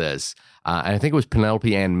about this, and I think it was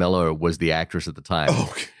Penelope Ann Miller was the actress at the time. Oh,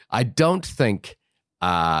 okay. I don't think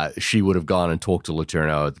she would have gone and talked to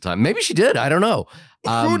Letourneau at the time. Maybe she did. I don't know.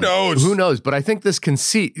 Who knows? Who knows? But I think this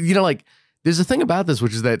conceit, like, there's a thing about this,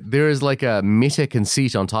 which is that there is like a meta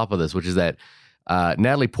conceit on top of this, which is that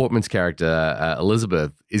Natalie Portman's character,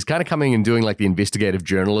 Elizabeth, is kind of coming and doing like the investigative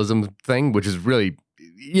journalism thing, which is really,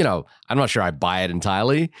 I'm not sure I buy it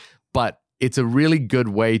entirely, but it's a really good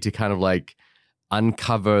way to kind of like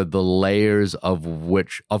uncover the layers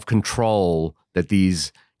of control that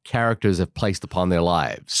these characters have placed upon their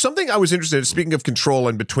lives. Something I was interested in, speaking of control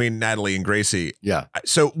and between Natalie and Gracie. Yeah.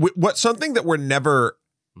 So something that we're never,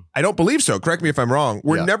 I don't believe so, correct me if I'm wrong,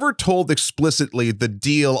 we're never told explicitly the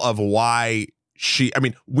deal of why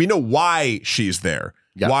we know why she's there,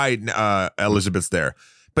 why Elizabeth's there,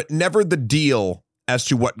 but never the deal as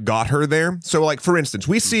to what got her there. So like, for instance,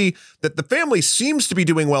 we see that the family seems to be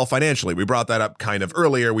doing well financially. We brought that up kind of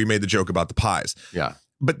earlier. We made the joke about the pies. Yeah.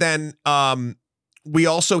 But then we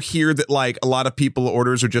also hear that like a lot of people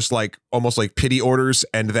orders are just like almost like pity orders,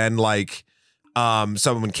 and then like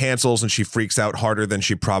someone cancels and she freaks out harder than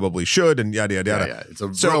she probably should, and yada yada yada. Yeah.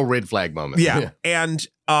 It's a real red flag moment. Yeah. And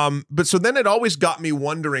but so then it always got me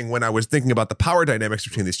wondering when I was thinking about the power dynamics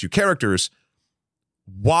between these two characters,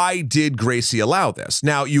 why did Gracie allow this?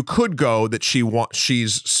 Now you could go that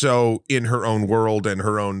she's so in her own world and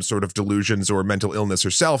her own sort of delusions or mental illness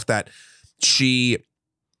herself that she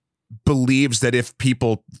believes that if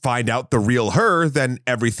people find out the real her, then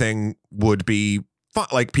everything would be fine,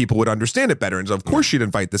 like people would understand it better. And so of course she'd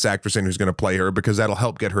invite this actress in who's going to play her because that'll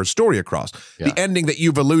help get her story across. Yeah. The ending that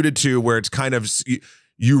you've alluded to where it's kind of,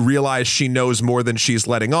 you realize she knows more than she's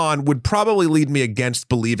letting on, would probably lead me against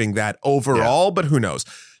believing that overall, but who knows?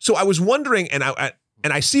 So I was wondering, and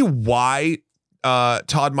I see why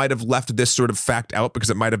Todd might have left this sort of fact out,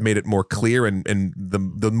 because it might have made it more clear, and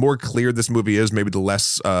the more clear this movie is, maybe the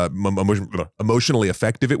less emotionally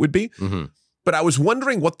effective it would be. Mm-hmm. But I was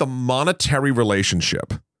wondering what the monetary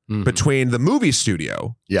relationship between the movie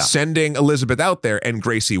studio sending Elizabeth out there and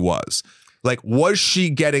Gracie was. Like,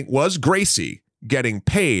 was Gracie getting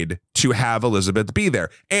paid to have Elizabeth be there?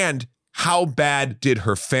 And how bad did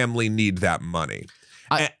her family need that money?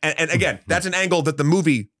 And again, that's an angle that the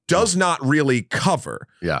movie does not really cover.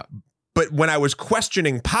 Yeah. But when I was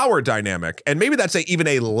questioning power dynamic, and maybe that's even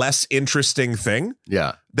a less interesting thing.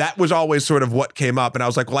 Yeah. That was always sort of what came up. And I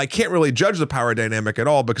was like, well, I can't really judge the power dynamic at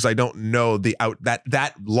all because I don't know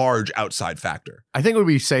that large outside factor. I think it would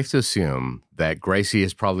be safe to assume that Gracie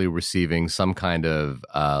is probably receiving some kind of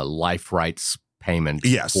life rights payment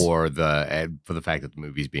for the fact that the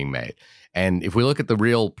movie's being made. And if we look at the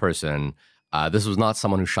real person, this was not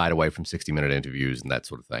someone who shied away from 60-minute interviews and that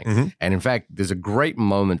sort of thing. Mm-hmm. And in fact, there's a great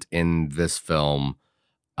moment in this film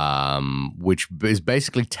which is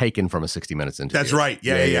basically taken from a 60 Minutes interview. That's right.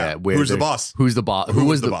 Yeah. Who's the boss? Who's the boss? Who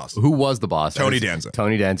was the boss? Who was the boss? Tony Danza.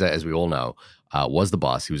 Tony Danza, as we all know, was the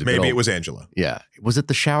boss. He was maybe it was Angela. Yeah. Was it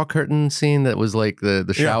the shower curtain scene that was like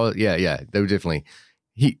the shower? Yeah. They were definitely.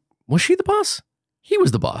 Was she the boss? He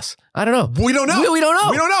was the boss. I don't know. We don't know. We don't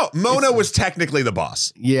know. We don't know. Mona was technically the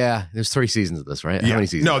boss. Yeah. There's 3 seasons of this, right? Yeah. How many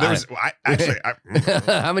seasons? No, there was actually.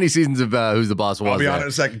 How many seasons of Who's the Boss was I'll be there? on in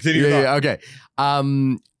a second. Continue. Yeah. Okay.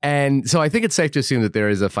 And so I think it's safe to assume that there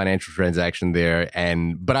is a financial transaction there.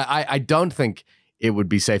 But I don't think it would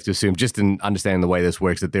be safe to assume, just in understanding the way this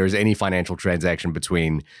works, that there is any financial transaction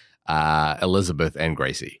between Elizabeth and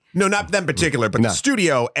Gracie. No, not them particular, but the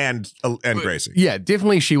studio and Gracie. Yeah,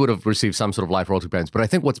 definitely she would have received some sort of life royalty payments. But I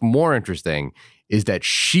think what's more interesting is that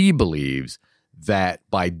she believes that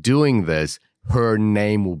by doing this, her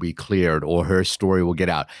name will be cleared or her story will get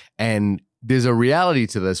out. And there's a reality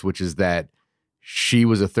to this, which is that she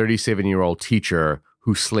was a 37-year-old teacher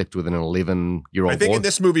who slept with an 11-year-old boy. I think in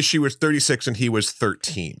this movie she was 36 and he was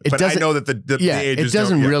 13. But I know that the ages it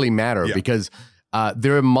doesn't really matter because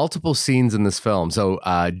there are multiple scenes in this film. So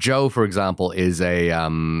Joe, for example, is a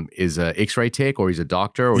X-ray tech, or he's a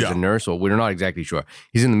doctor, or he's a nurse, or we're not exactly sure.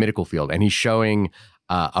 He's in the medical field, and he's showing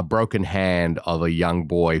a broken hand of a young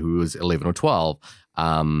boy who was 11 or 12.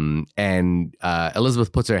 And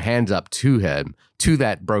Elizabeth puts her hands up to him, to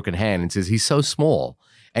that broken hand, and says, "He's so small."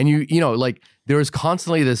 And you know, like, there is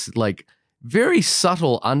constantly this like very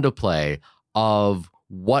subtle underplay of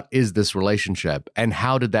what is this relationship and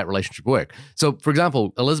how did that relationship work? So, for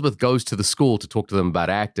example, Elizabeth goes to the school to talk to them about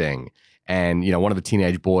acting. And, you know, one of the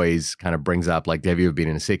teenage boys kind of brings up, like, have you ever been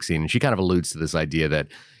in a sex scene? And she kind of alludes to this idea that,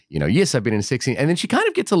 you know, yes, I've been in a sex scene. And then she kind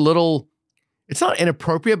of gets a little it's not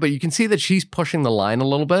inappropriate, but you can see that she's pushing the line a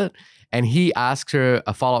little bit. And he asks her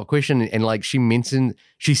a follow-up question, and like she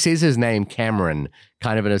says his name, Cameron,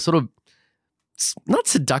 kind of in a sort of not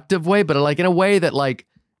seductive way, but like in a way that like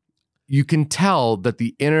you can tell that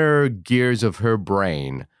the inner gears of her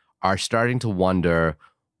brain are starting to wonder,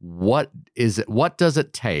 what does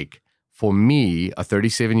it take for me, a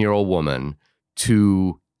 37-year-old woman,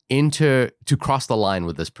 to cross the line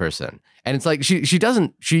with this person? And it's like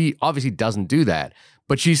she obviously doesn't do that,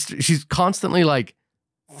 but she's constantly like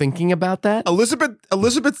thinking about that.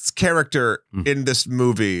 Elizabeth's character in this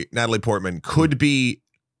movie, Natalie Portman, could be.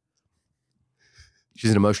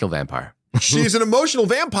 She's an emotional vampire. She's an emotional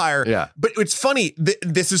vampire. Yeah. But it's funny.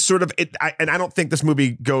 This is sort of it. And I don't think this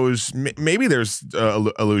movie goes. Maybe there's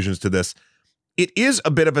allusions to this. It is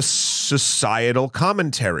a bit of a societal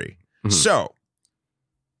commentary. Mm-hmm. So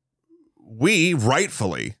we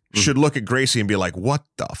rightfully should look at Gracie and be like, what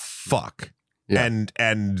the fuck? Yeah.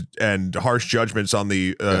 And harsh judgments on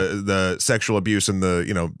the sexual abuse and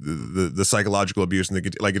the psychological abuse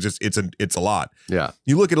and it's a lot. Yeah.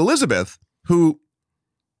 You look at Elizabeth, who,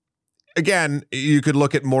 again, you could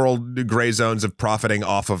look at moral gray zones of profiting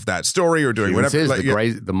off of that story or doing whatever.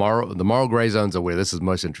 The moral gray zones are where this is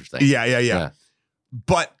most interesting. Yeah.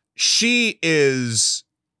 But she is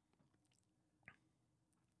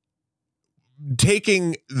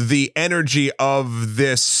taking the energy of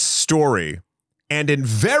this story and in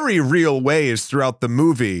very real ways throughout the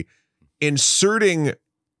movie, inserting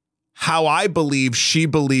how I believe she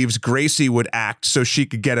believes Gracie would act so she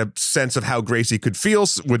could get a sense of how Gracie would feel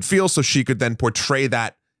so she could then portray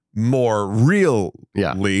that more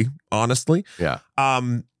really, honestly. Yeah.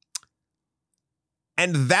 And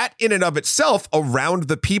that in and of itself, around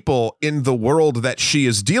the people in the world that she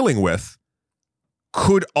is dealing with,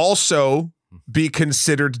 could also be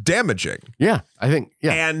considered damaging. Yeah, I think,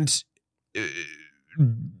 And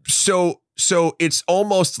so it's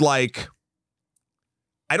almost like,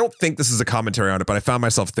 I don't think this is a commentary on it, but I found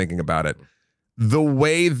myself thinking about it. The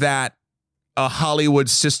way that a Hollywood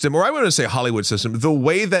system, or I wouldn't say Hollywood system, the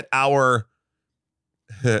way that our,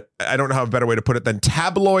 I don't have a better way to put it than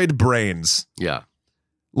tabloid brains. Yeah.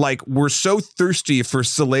 Like, we're so thirsty for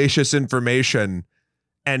salacious information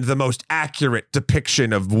and the most accurate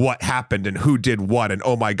depiction of what happened and who did what. And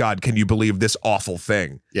oh my God, can you believe this awful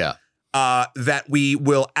thing? Yeah. That we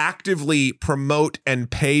will actively promote and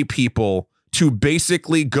pay people to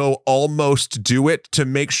basically go almost do it to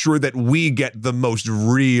make sure that we get the most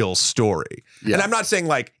real story. Yeah. And I'm not saying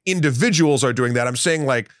like individuals are doing that. I'm saying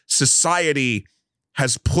like society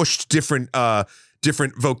has pushed different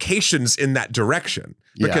vocations in that direction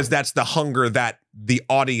because that's the hunger that the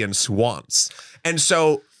audience wants. And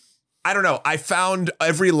so, I don't know, I found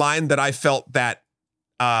every line that I felt that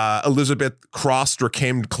Elizabeth crossed or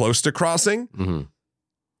came close to crossing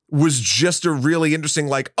was just a really interesting,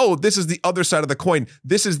 like, oh, this is the other side of the coin.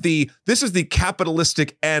 This is the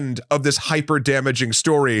capitalistic end of this hyper damaging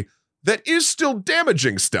story that is still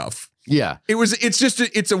damaging stuff. Yeah.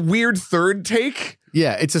 It's a weird third take.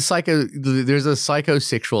 Yeah, there's a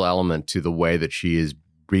psychosexual element to the way that she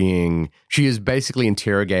is basically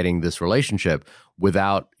interrogating this relationship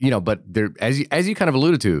without, but there, as you kind of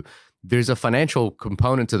alluded to, there's a financial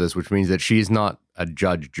component to this, which means that she's not a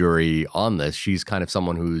judge, jury on this. She's kind of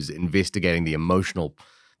someone who's investigating the emotional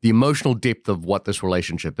depth of what this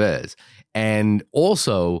relationship is. And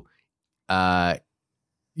also,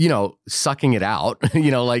 sucking it out,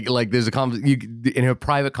 like there's in her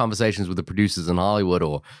private conversations with the producers in Hollywood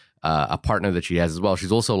or a partner that she has as well.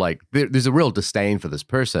 She's also like, there's a real disdain for this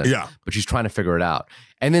person, but she's trying to figure it out.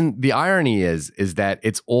 And then the irony is that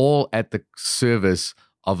it's all at the service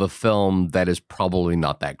of a film that is probably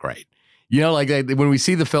not that great. Like when we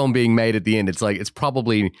see the film being made at the end, it's like, it's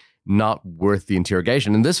probably not worth the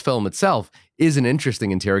interrogation. And this film itself is an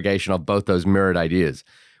interesting interrogation of both those mirrored ideas.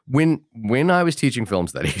 When I was teaching film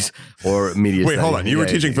studies or media Wait, studies. hold on. You were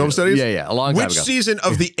teaching film studies? Yeah, a long time ago. Which season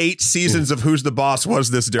of the 8 seasons of Who's the Boss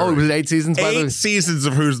was this during? Oh, it was 8 seasons? 8 seasons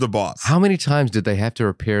of Who's the Boss. How many times did they have to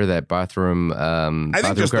repair that bathroom? I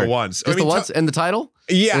think just the once. Just the once? And the title?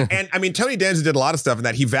 Yeah, and I mean, Tony Danza did a lot of stuff in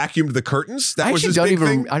that. He vacuumed the curtains. That was his big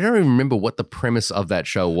thing. I don't even remember what the premise of that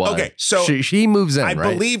show was. Okay, so she moves in, I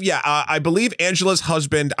believe Angela's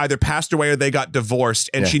husband either passed away or they got divorced,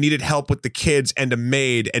 and she needed help with the kids and a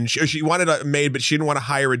maid, and she wanted a maid, but she didn't want to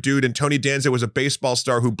hire a dude, and Tony Danza was a baseball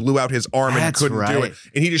star who blew out his arm and couldn't do it,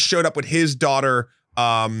 and he just showed up with his daughter,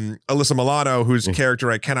 Alyssa Milano, whose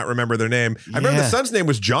character I cannot remember their name. I remember the son's name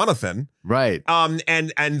was Jonathan. Right.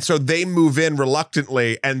 And so they move in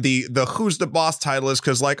reluctantly, and the who's the boss title is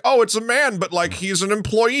because like, oh, it's a man, but like he's an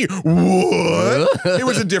employee. What? It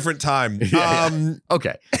was a different time.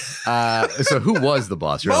 Okay. So who was the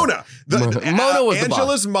boss? Mona. Mona was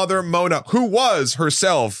Angela's the boss. mother, Mona, who was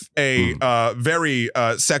herself a very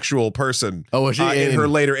sexual person. Oh, was she in her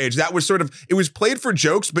later age? That was sort of, it was played for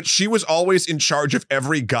jokes, but she was always in charge of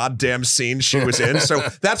every goddamn scene she was in. So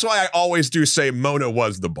that's why I always do say Mona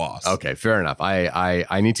was the boss. Okay, fair enough.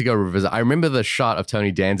 I need to go revisit. I remember the shot of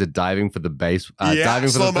Tony Danza diving for the base, diving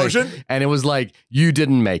for slow the motion, and it was like you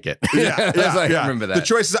didn't make it. I remember that. The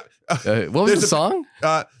choice is. What was the song?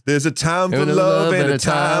 There's a time for love and a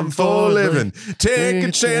time for living. Take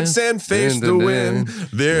a chance and face the wind.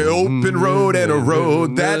 There's open road and a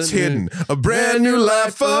road that's hidden. A brand new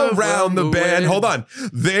life around the bend. Hold on.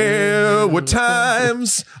 There were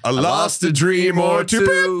times I lost a dream or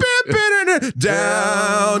two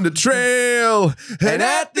down the trail, and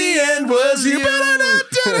at the end was you.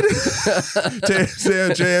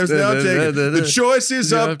 The choice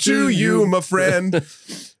is up to you, my friend.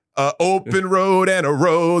 Open road and a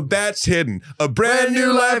road that's hidden. A brand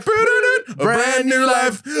new life, a brand new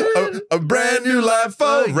life, a brand new life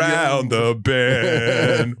around the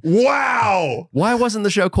bend. Wow. Why wasn't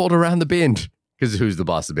the show called Around the Bend? Because who's the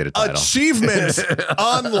boss? A better title. Achievement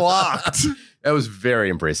unlocked. That was very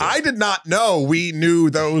impressive. I did not know we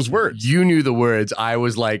knew those words. You knew the words. I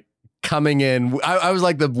was like coming in. I was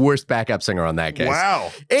like the worst backup singer on that case.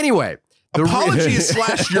 Wow. Anyway. Apologies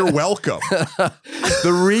 / you're welcome.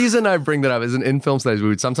 The reason I bring that up is in film studies, we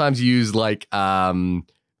would sometimes use like what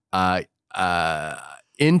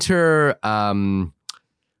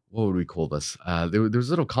would we call this? There was a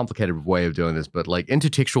little complicated way of doing this, but like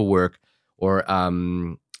intertextual work or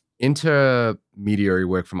intermediary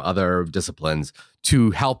work from other disciplines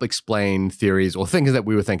to help explain theories or things that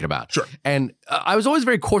we were thinking about. Sure. And I was always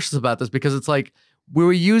very cautious about this because it's like, we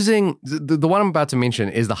were using, the one I'm about to mention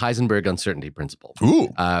is the Heisenberg uncertainty principle. Ooh.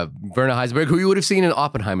 Werner Heisenberg, who you would have seen in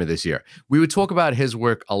Oppenheimer this year. We would talk about his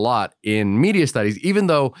work a lot in media studies, even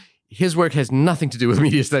though his work has nothing to do with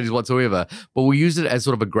media studies whatsoever. But we used it as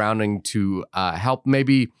sort of a grounding to help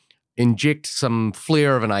maybe inject some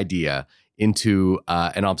flair of an idea into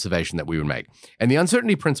an observation that we would make. And the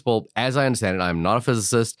uncertainty principle, as I understand it, I'm not a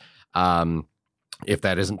physicist, if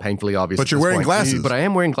that isn't painfully obvious. But you're wearing glasses. But I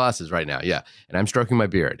am wearing glasses right now, yeah. And I'm stroking my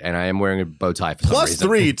beard, and I am wearing a bow tie for Plus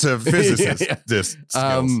some reason. 3 to physicist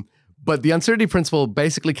skills. But the uncertainty principle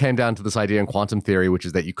basically came down to this idea in quantum theory, which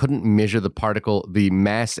is that you couldn't measure the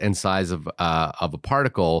mass and size of a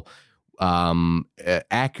particle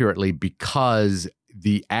accurately because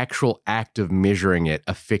the actual act of measuring it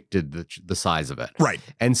affected the size of it. Right.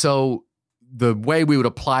 And so the way we would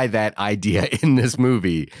apply that idea in this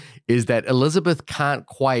movie is that Elizabeth can't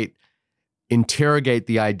quite interrogate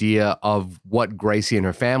the idea of what Gracie and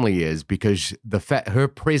her family is because her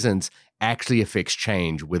presence actually affects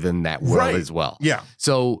change within that world as well. Yeah.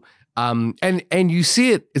 So, and you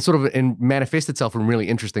see it sort of manifest itself in really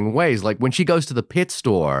interesting ways. Like when she goes to the pet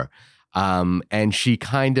store, and she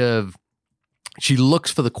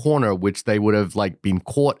looks for the corner which they would have like been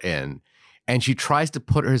caught in. And she tries to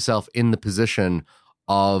put herself in the position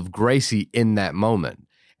of Gracie in that moment.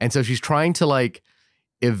 And so she's trying to like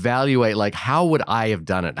evaluate, like, how would I have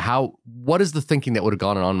done it? What is the thinking that would have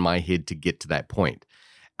gone on in my head to get to that point?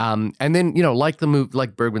 And then,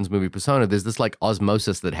 like Bergman's movie Persona, there's this like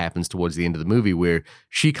osmosis that happens towards the end of the movie where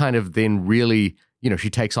she kind of then really, she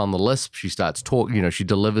takes on the lisp, she starts talking, she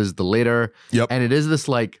delivers the letter. Yep. And it is this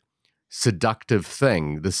like seductive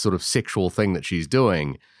thing, this sort of sexual thing that she's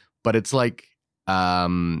doing. But it's like,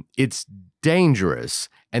 it's dangerous.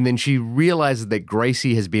 And then she realizes that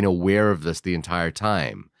Gracie has been aware of this the entire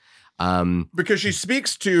time. Because she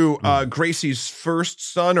speaks to Gracie's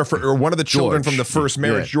first son or one of the children from the first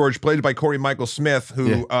marriage, George, played by Corey Michael Smith,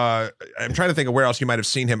 who I'm trying to think of where else you might have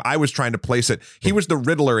seen him. I was trying to place it. He was the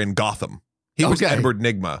Riddler in Gotham. He was Edward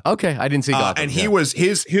Nygma. Okay, I didn't see Gotham. And he was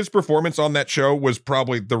his performance on that show was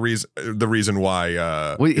probably the reason why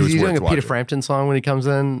is he doing a Peter Frampton song when he comes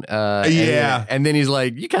in? And then he's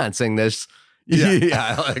like, "You can't sing this."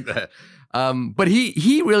 Yeah, I like that. But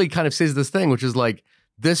he really kind of says this thing, which is like,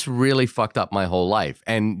 this really fucked up my whole life.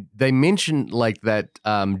 And they mentioned like that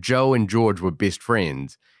Joe and George were best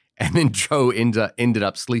friends, and then Joe ended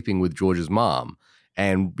up sleeping with George's mom,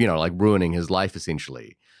 and like ruining his life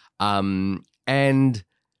essentially.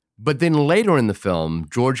 But then later in the film,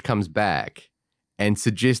 George comes back and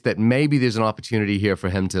suggests that maybe there's an opportunity here for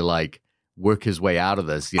him to like work his way out of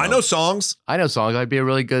this. I know songs. I'd be a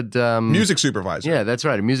really good music supervisor. Yeah, that's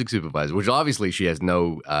right. A music supervisor, which obviously she has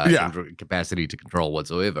no capacity to control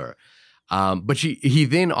whatsoever. But he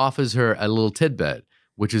then offers her a little tidbit,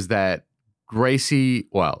 which is that Gracie,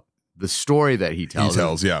 well, the story that he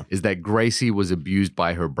tells is that Gracie was abused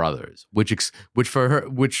by her brothers, which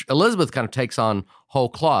Elizabeth kind of takes on whole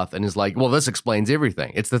cloth and is like, well, this explains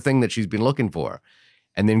everything. It's the thing that she's been looking for.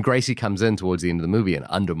 And then Gracie comes in towards the end of the movie and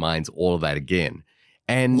undermines all of that again.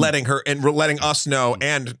 And letting us know,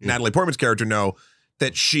 and Natalie Portman's character know,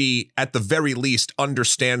 that she, at the very least,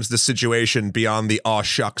 understands the situation beyond the aw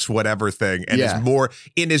shucks whatever thing, and is more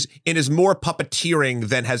more puppeteering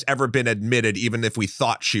than has ever been admitted, even if we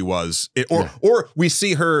thought she was, or we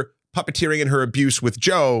see her puppeteering in her abuse with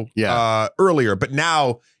Joe earlier. But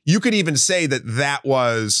now you could even say that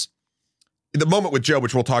was the moment with Joe,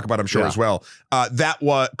 which we'll talk about, I'm sure, as well.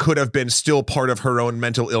 Could have been still part of her own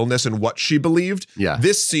mental illness and what she believed. Yeah.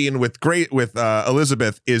 This scene with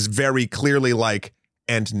Elizabeth is very clearly like,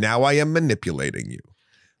 and now I am manipulating you.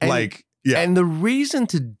 And the reason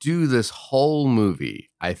to do this whole movie,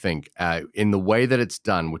 I think, in the way that it's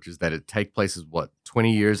done, which is that it takes place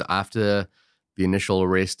 20 years after the initial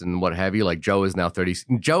arrest and what have you. Like Joe is now 30.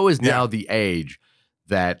 Joe is now the age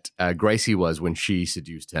that Gracie was when she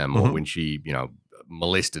seduced him, or when she,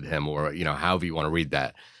 molested him, or, however you want to read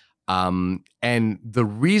that. And the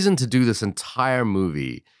reason to do this entire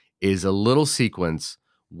movie is a little sequence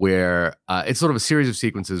where it's sort of a series of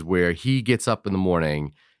sequences where he gets up in the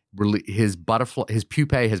morning, his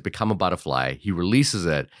pupae has become a butterfly, he releases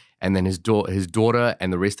it, and then his daughter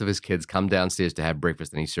and the rest of his kids come downstairs to have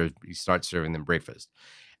breakfast, and he starts serving them breakfast.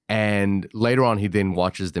 And later on, he then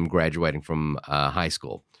watches them graduating from high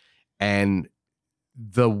school. And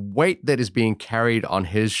the weight that is being carried on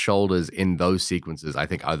his shoulders in those sequences, I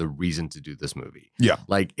think, are the reason to do this movie. Yeah.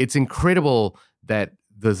 Like, it's incredible that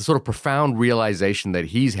the sort of profound realization that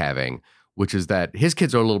he's having, which is that his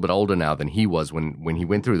kids are a little bit older now than he was when he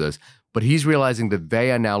went through this, but he's realizing that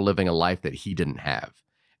they are now living a life that he didn't have.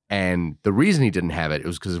 And the reason he didn't have it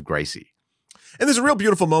was because of Gracie. And there's a real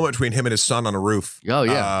beautiful moment between him and his son on a roof. Oh,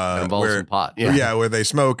 yeah. It involves some pot. Yeah. Where they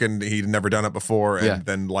smoke, and he'd never done it before. And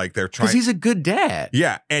then, they're trying. Because he's a good dad.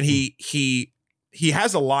 Yeah. And he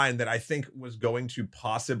has a line that I think was going to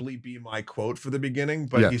possibly be my quote for the beginning.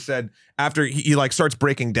 But he said, after he starts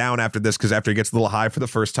breaking down after this, because after he gets a little high for the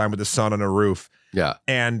first time with his son on a roof. Yeah.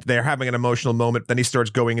 And they're having an emotional moment. Then he starts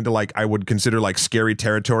going into I would consider scary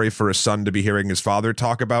territory for a son to be hearing his father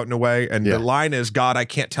talk about in a way. And the line is, God, I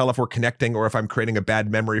can't tell if we're connecting or if I'm creating a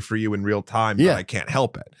bad memory for you in real time, but I can't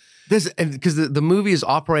help it. Because the movie is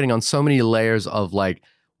operating on so many layers of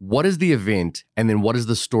what is the event, and then what is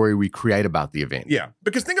the story we create about the event? Yeah.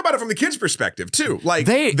 Because think about it from the kids' perspective too.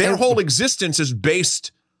 Their whole existence is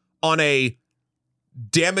based on a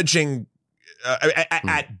damaging,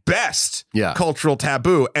 at best, cultural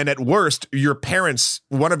taboo, and at worst,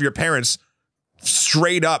 one of your parents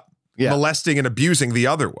straight up molesting and abusing the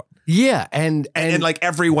other one. Yeah, and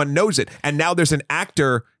everyone knows it. And now there's an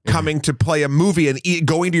actor coming to play a movie and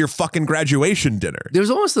going to your fucking graduation dinner.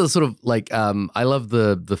 There's almost a sort of I love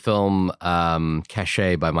the film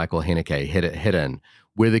Caché by Michael Haneke, Hidden,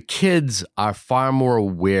 where the kids are far more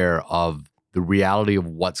aware of the reality of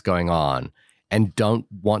what's going on and don't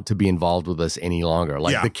want to be involved with us any longer.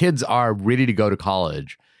 The kids are ready to go to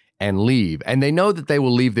college and leave, and they know that they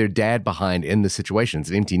will leave their dad behind in the situation. It's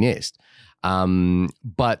an empty nest.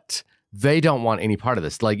 But they don't want any part of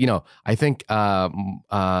this. I think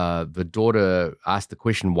the daughter asked the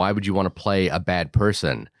question, why would you want to play a bad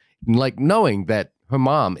person? Knowing that her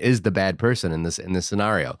mom is the bad person in this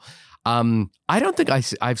scenario. I don't think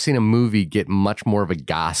I've seen a movie get much more of a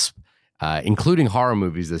gasp, including horror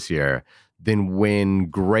movies this year, than when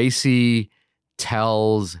Gracie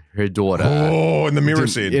tells her daughter. Oh, in the mirror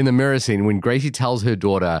scene. In the mirror scene, when Gracie tells her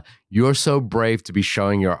daughter, "You're so brave to be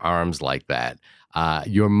showing your arms like that.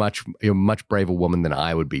 You're a much braver woman than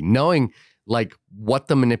I would be." Knowing what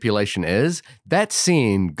the manipulation is, that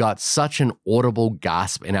scene got such an audible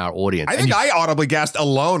gasp in our audience. I think I audibly gasped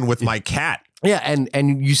alone with my cat. Yeah,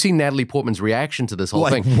 and you see Natalie Portman's reaction to this whole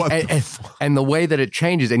thing, and the way that it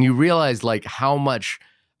changes, and you realize how much.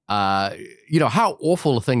 How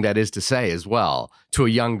awful a thing that is to say as well to a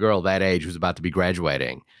young girl that age who's about to be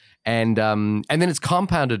graduating. And then it's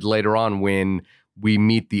compounded later on when we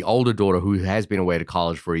meet the older daughter who has been away to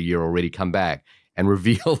college for a year already, come back and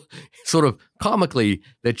reveal sort of comically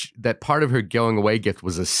that part of her going away gift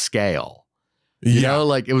was a scale. You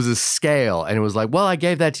know, it was a scale, and it was well, I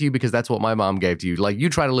gave that to you because that's what my mom gave to you. You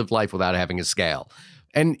try to live life without having a scale.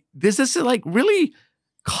 And there's this really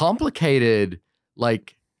complicated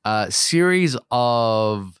series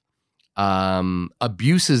of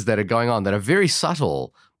abuses that are going on that are very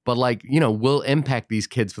subtle, but like, will impact these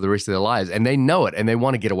kids for the rest of their lives. And they know it and they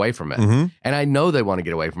want to get away from it. Mm-hmm. And I know they want to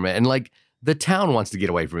get away from it. And like the town wants to get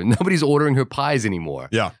away from it. Nobody's ordering her pies anymore.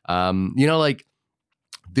 Yeah. Like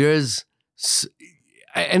there's,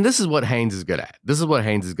 and this is what Haynes is good at.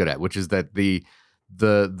 Which is that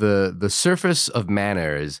the surface of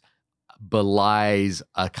manners belies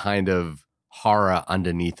a kind of horror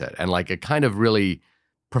underneath it, and like a kind of really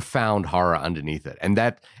profound horror underneath it. And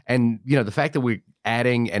the fact that we're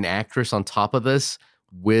adding an actress on top of this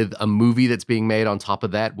with a movie that's being made on top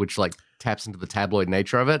of that, which like taps into the tabloid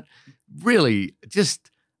nature of it, really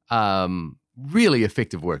just really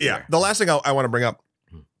effective work. Yeah. There. The last thing I want to bring up,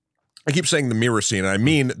 I keep saying the mirror scene, and I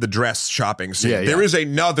mean the dress shopping scene. Yeah, There is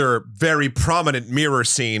another very prominent mirror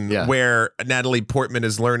scene where Natalie Portman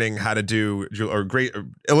is learning how to do,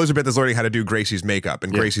 Elizabeth is learning how to do Gracie's makeup,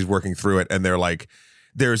 and Gracie's working through it, and they're like,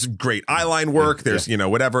 there's great eyeline work, there's,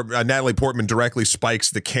 whatever. Natalie Portman directly spikes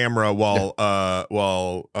the camera while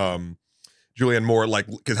Julianne Moore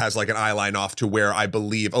has like an eye line off to where I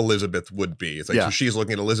believe Elizabeth would be. It's like so she's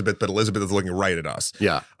looking at Elizabeth, but Elizabeth is looking right at us.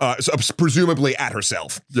 Yeah. So presumably at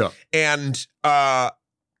herself. Yeah. And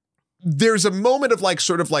there's a moment of like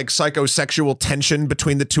sort of like psychosexual tension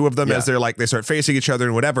between the two of them as they start facing each other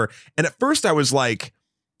and whatever. And at first I was like,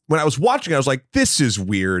 when I was watching, I was like, this is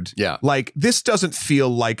weird. Yeah. Like, this doesn't feel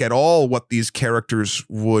like at all what these characters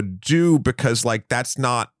would do, because like that's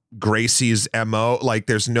not Gracie's MO. Like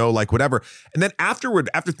there's no like whatever. And then after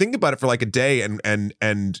thinking about it for like a day and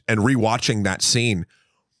rewatching that scene,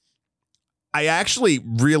 I actually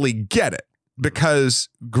really get it, because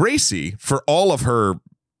Gracie, for all of her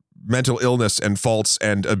mental illness and faults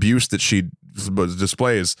and abuse that she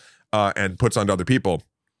displays and puts onto other people,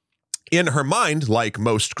 in her mind, like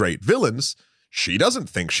most great villains, she doesn't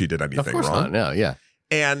think she did anything of course wrong. Not. No, yeah.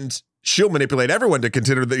 And she'll manipulate everyone to get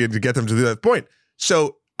them to that point.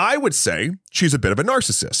 So I would say she's a bit of a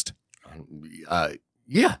narcissist.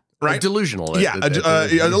 Yeah. Right? Delusional. Yeah.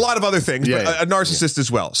 A lot of other things, but a narcissist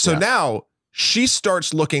as well. So now she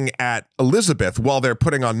starts looking at Elizabeth while they're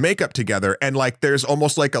putting on makeup together, and like there's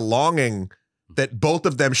almost like a longing that both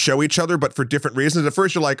of them show each other, but for different reasons. At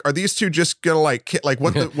first you're like, are these two just gonna like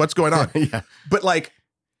what's going on? Yeah. But like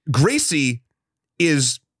Gracie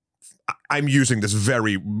is, I'm using this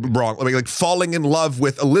very wrong, like falling in love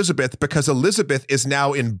with Elizabeth because Elizabeth is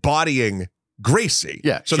now embodying Gracie.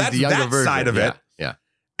 Yeah. So that's that version. side of it. Yeah.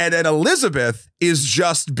 And then Elizabeth is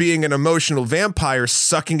just being an emotional vampire,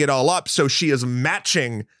 sucking it all up. So she is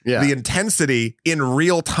matching the intensity in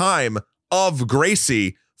real time of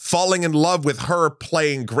Gracie, falling in love with her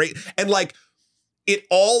playing great. And like, it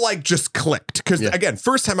all like just clicked. Because again,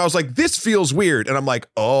 first time I was like, this feels weird. And I'm like,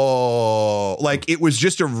 oh, like it was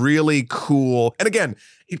just a really cool. And again,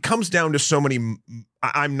 it comes down to so many,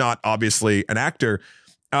 I'm not obviously an actor,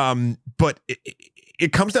 but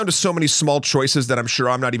it comes down to so many small choices that I'm sure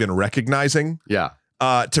I'm not even recognizing. Yeah.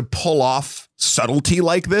 To pull off subtlety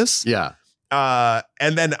like this. Yeah.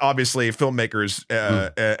 And then obviously filmmakers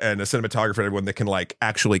and a cinematographer, everyone that can like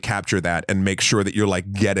actually capture that and make sure that you're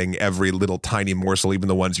like getting every little tiny morsel, even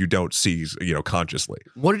the ones you don't see, consciously.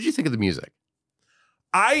 What did you think of the music?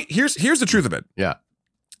 Here's the truth of it. Yeah.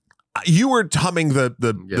 You were humming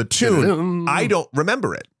the tune. I don't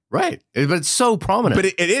remember it. Right. But it's so prominent. But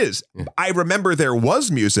it is. Yeah. I remember there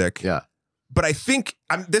was music. Yeah. But I think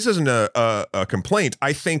this isn't a complaint.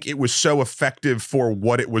 I think it was so effective for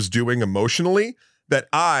what it was doing emotionally that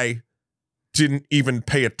I didn't even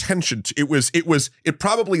pay attention to. It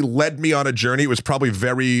probably led me on a journey. It was probably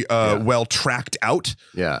very well tracked out.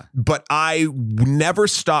 Yeah. But I never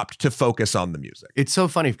stopped to focus on the music. It's so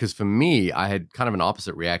funny because for me, I had kind of an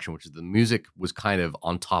opposite reaction, which is the music was kind of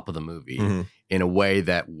on top of the movie in a way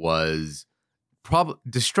that was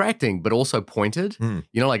distracting, but also pointed.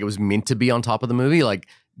 Like it was meant to be on top of the movie. Like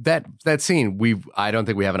that scene, I don't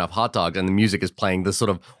think we have enough hot dogs, and the music is playing this sort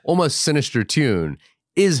of almost sinister tune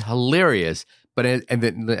is hilarious. But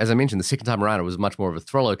then, as I mentioned, the second time around, it was much more of a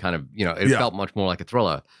thriller kind of. It felt much more like a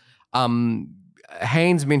thriller.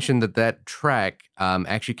 Haynes mentioned that track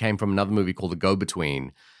actually came from another movie called The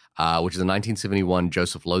Go-Between, which is a 1971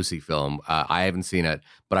 Joseph Losey film. I haven't seen it,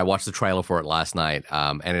 but I watched the trailer for it last night,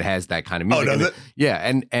 and it has that kind of music. Oh, does it?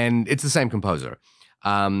 Yeah, and it's the same composer.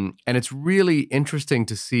 And it's really interesting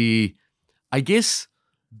to see, I guess,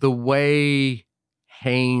 the way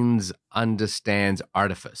Haynes understands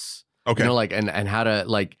artifice. Okay. And how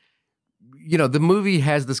to, the movie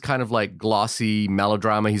has this kind of like glossy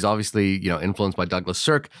melodrama. He's obviously, influenced by Douglas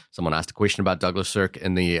Sirk. Someone asked a question about Douglas Sirk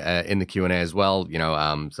in the Q&A as well.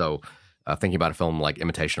 So thinking about a film like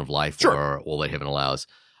Imitation of Life or All That Heaven Allows.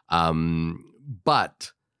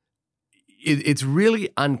 But it's really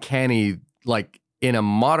uncanny, like in a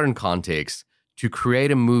modern context, to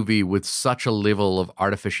create a movie with such a level of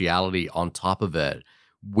artificiality on top of it,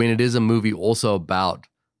 when it is a movie also about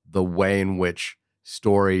the way in which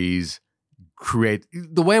the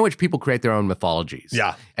way in which people create their own mythologies.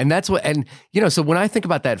 Yeah. And that's what, and, you know, so when I think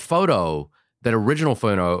about that photo, that original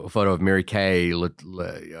photo of Mary Kay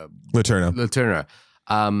Letourneau,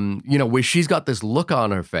 you know, where she's got this look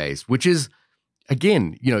on her face, which is,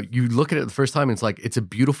 again, you know, you look at it the first time and it's like, it's a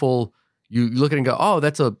beautiful, you look at it and go, oh,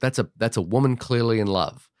 that's a woman clearly in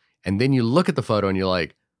love. And then you look at the photo and you're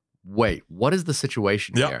like, wait, what is the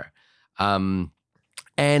situation here?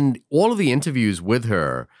 And all of the interviews with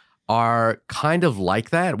her are kind of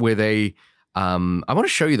like that, where they, I want to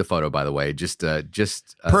show you the photo, by the way, just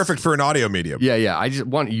perfect for an audio medium. Yeah. I just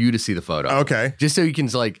want you to see the photo. Okay. Just so you can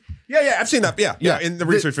like, yeah, I've seen that. Yeah. In the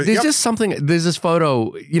research, there's just something. There's this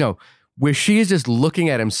photo, you know, where she is just looking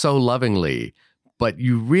at him so lovingly, but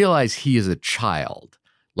you realize he is a child,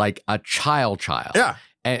 like a child. Yeah.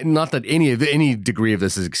 And not that any degree of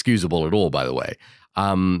this is excusable at all, by the way.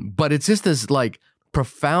 But it's just this like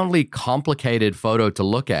profoundly complicated photo to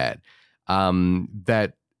look at,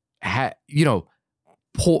 that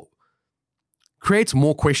creates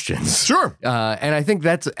more questions. Sure. And I think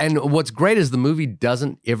and what's great is the movie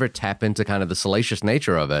doesn't ever tap into kind of the salacious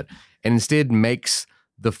nature of it, and instead makes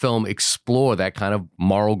the film explore that kind of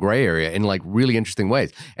moral gray area in like really interesting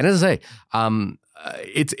ways. And as I say,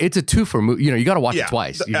 it's a two for movie. You know, you got to watch it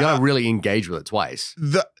twice. You got to really engage with it twice.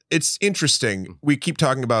 It's interesting. We keep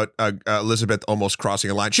talking about Elizabeth almost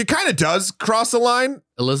crossing a line. She kind of does cross a line.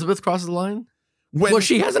 Elizabeth crosses the line? Well,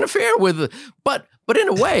 she has an affair with, but in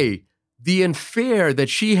a way, the affair that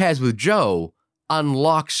she has with Joe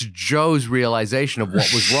unlocks Joe's realization of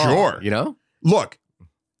what was wrong. Sure. You know? Look,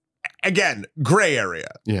 again, gray area.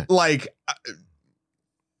 Yeah. Like,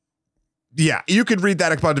 yeah, you could read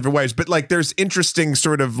that a couple of different ways, but like there's interesting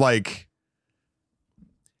sort of like,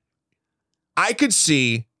 I could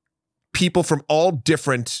see people from all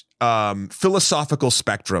different philosophical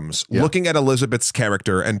spectrums looking at Elizabeth's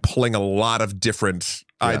character and pulling a lot of different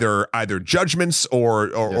either judgments or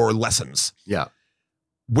lessons. Yeah.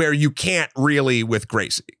 Where you can't really with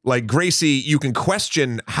Gracie. Like Gracie, you can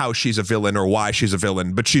question how she's a villain or why she's a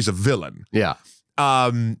villain, but she's a villain. Yeah.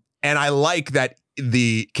 And I like that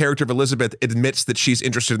the character of Elizabeth admits that she's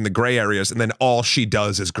interested in the gray areas, and then all she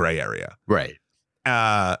does is gray area. Right.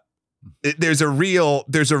 There's a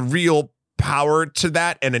real power to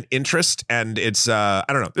that and an interest, and it's I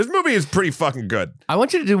don't know. This movie is pretty fucking good. I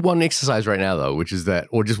want you to do one exercise right now, though, which is that,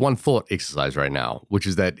 or just one thought exercise right now, which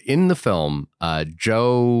is that in the film,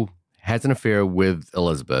 Joe has an affair with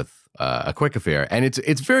Elizabeth, a quick affair, and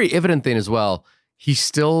it's very evident then as well. He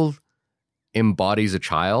still embodies a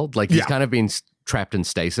child, like he's kind of been trapped in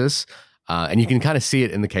stasis, and you can kind of see it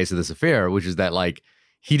in the case of this affair, which is that like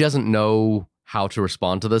he doesn't know how to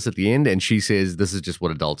respond to this at the end, and she says this is just what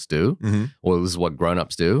adults do, or this is what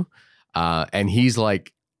grown-ups do, and he's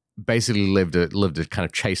like basically lived a kind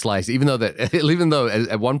of chaste life, even though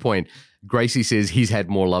at one point Gracie says he's had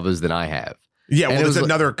more lovers than I have. Yeah, well, there's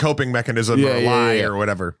another coping mechanism or a lie or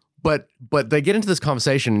whatever. But they get into this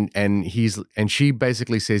conversation, and she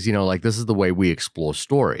basically says, you know, like, this is the way we explore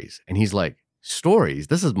stories, and he's like, stories?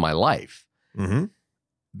 This is my life. Mm-hmm.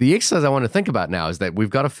 The exercise I want to think about now is that we've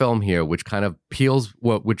got a film here which kind of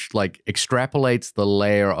which like extrapolates the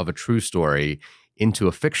layer of a true story into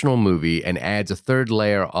a fictional movie and adds a third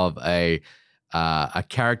layer of a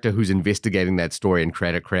character who's investigating that story and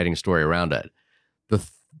creating a story around it.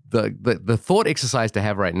 The thought exercise to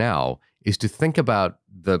have right now is to think about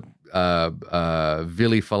the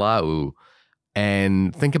Vili Falau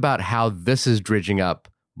and think about how this is dredging up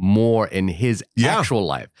more in his actual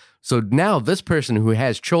life. So now this person who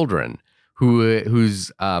has children,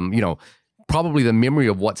 who's probably the memory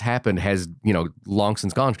of what's happened has long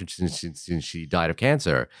since gone since she died of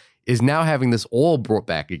cancer, is now having this all brought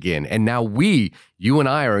back again. And now you and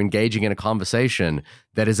I are engaging in a conversation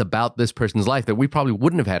that is about this person's life that we probably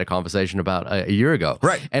wouldn't have had a conversation about a year ago.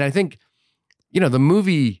 Right. And I think, the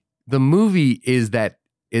movie is that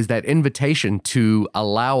invitation to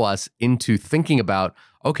allow us into thinking about,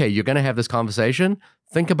 okay, you're going to have this conversation.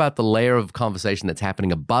 Think about the layer of conversation that's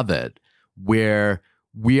happening above it, where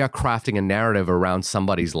we are crafting a narrative around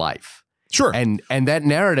somebody's life. Sure. And that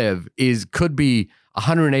narrative could be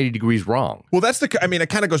 180 degrees wrong. Well, it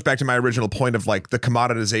kind of goes back to my original point of like the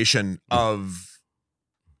commoditization of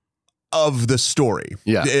the story.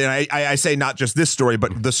 Yeah. And I say not just this story,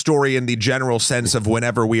 but the story in the general sense of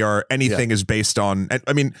whenever anything is based on,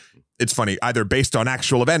 I mean, it's funny, either based on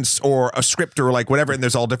actual events or a script or like whatever. And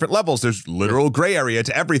there's all different levels. There's literal gray area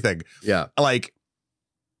to everything. Yeah. Like,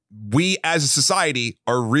 we as a society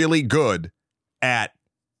are really good at,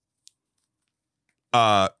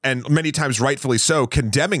 and many times rightfully so,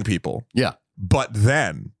 condemning people. Yeah. But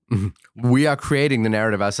then we are creating the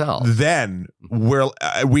narrative ourselves. Then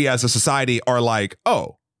we as a society are like,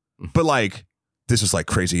 oh, but like, this is like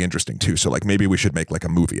crazy interesting too. So like maybe we should make like a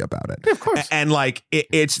movie about it. Yeah, of course. And like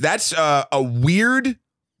that's a weird.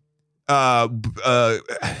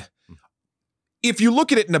 If you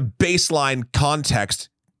look at it in a baseline context,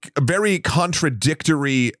 a very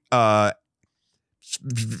contradictory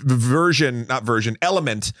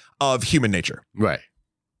element of human nature. Right.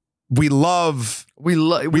 We love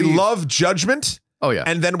judgment. Oh yeah.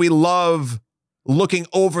 And then we love looking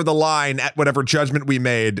over the line at whatever judgment we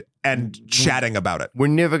made and chatting about it. We're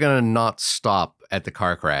never going to not stop at the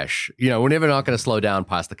car crash. You know, we're never not going to slow down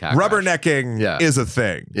past the car crash. Rubbernecking is a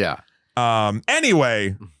thing. Yeah.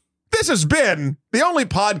 Anyway, this has been the only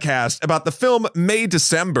podcast about the film May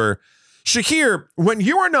December. Shahir, when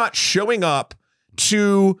you are not showing up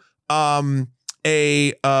to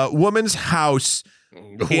a woman's house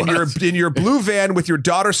in your blue van with your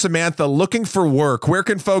daughter Samantha looking for work, where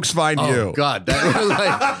can folks find you? Oh God, that was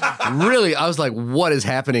like really. I was like, what is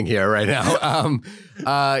happening here right now?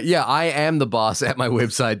 Yeah, I am the boss at my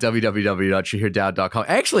website www.shahirdaud.com.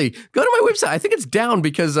 Actually, go to my website. I think it's down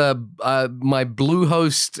because my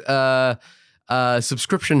Bluehost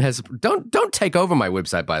subscription has don't take over my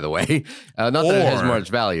website, by the way. Not that it has much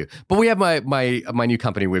value, but we have my new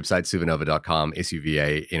company website, suvanova.com,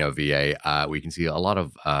 SUVANOVA, where you can see a lot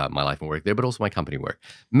of my life and work there, but also my company work.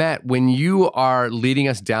 Matt, when you are leading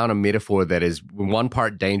us down a metaphor that is one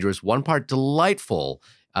part dangerous, one part delightful,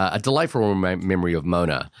 a delightful memory of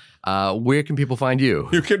Mona, where can people find you?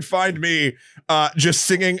 You can find me just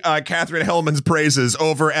singing Katherine Hellman's praises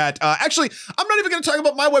over at actually, I'm not even going to talk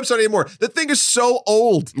about my website anymore. The thing is so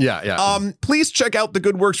old. Yeah. Please check out the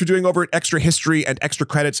good works we're doing over at Extra History and Extra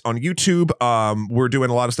Credits on YouTube. We're doing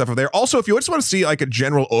a lot of stuff over there. Also, if you just want to see like a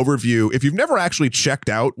general overview, if you've never actually checked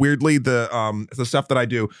out weirdly the stuff that I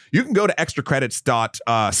do, you can go to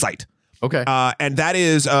extracredits.site. Okay. And that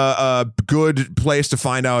is a good place to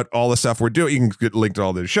find out all the stuff we're doing. You can get linked to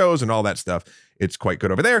all the shows and all that stuff. It's quite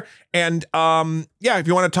good over there. And yeah, if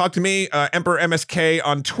you want to talk to me, Emperor MSK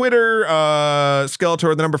on Twitter,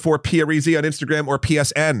 Skeletor, the number 4, Piarizi on Instagram, or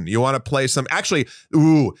PSN. You want to play some, actually,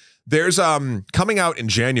 there's coming out in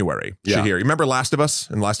January. Yeah. Shahir. Remember Last of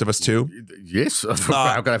Us and Last of Us 2? Yes.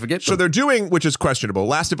 How could I forget them? So they're doing, which is questionable,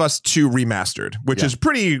 Last of Us 2 Remastered, which is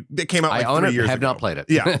pretty, it came out like 3 years ago. I have not played it.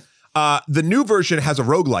 Yeah. The new version has a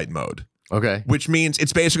roguelite mode. Okay. Which means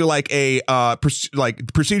it's basically like a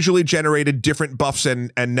procedurally generated different buffs and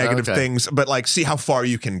negative things, but like see how far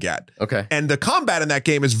you can get. Okay. And the combat in that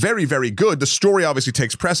game is very, very good. The story obviously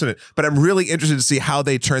takes precedent, but I'm really interested to see how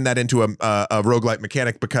they turn that into a roguelite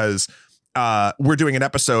mechanic, because we're doing an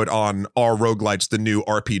episode on Are Roguelites the New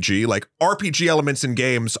RPG? Like, RPG elements in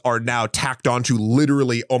games are now tacked onto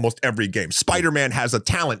literally almost every game. Spider-Man has a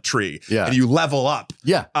talent tree, and you level up,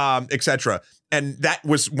 etc. And that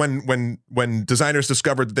was when designers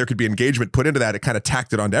discovered that there could be engagement put into that, it kind of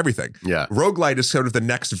tacked it onto everything. Yeah. Roguelite is sort of the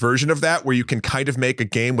next version of that, where you can kind of make a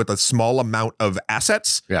game with a small amount of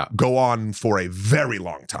assets go on for a very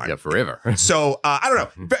long time. Yeah, forever. So I don't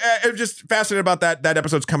know. I'm just fascinated about that. That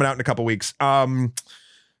episode's coming out in a couple weeks.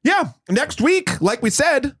 Yeah, next week, like we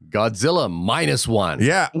said, Godzilla -1.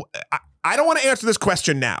 Yeah. I don't want to answer this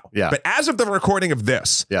question now, but as of the recording of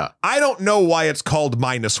this, I don't know why it's called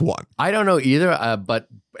 -1. I don't know either, but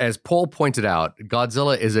as Paul pointed out,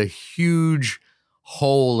 Godzilla is a huge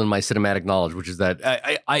hole in my cinematic knowledge, which is that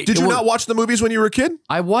Did you not watch the movies when you were a kid?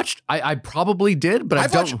 I probably did, but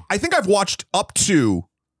I think I've watched up to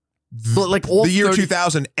like all the year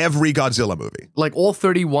 2000, every Godzilla movie. Like all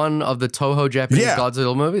 31 of the Toho Japanese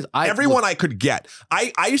Godzilla movies? Everyone I could get.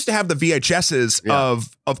 I used to have the VHSs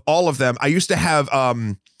of all of them. I used to have,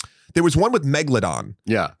 there was one with Megalodon.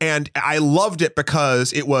 Yeah. And I loved it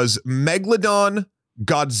because it was Megalodon,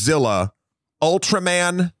 Godzilla,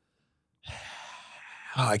 Ultraman.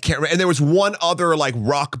 I can't remember. And there was one other like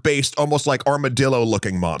rock-based, almost like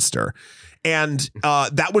armadillo-looking monster. And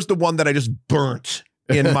that was the one that I just burnt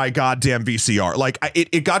in my goddamn VCR. Like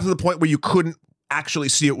it got to the point where you couldn't actually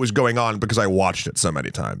see what was going on because I watched it so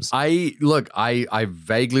many times. I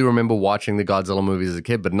vaguely remember watching the Godzilla movies as a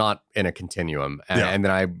kid, but not in a continuum. And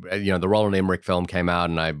then the Roland Emmerich film came out,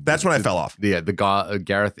 and that's when I fell off. Yeah, the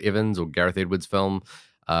Gareth Edwards film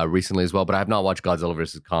recently as well, but I have not watched Godzilla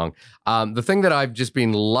vs. Kong. The thing that I've just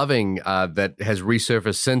been loving that has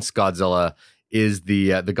resurfaced since Godzilla is the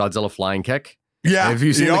Godzilla flying kick. Yeah. Have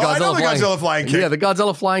you seen the I know Godzilla the Godzilla flying kick. Yeah, the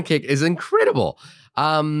Godzilla flying kick is incredible.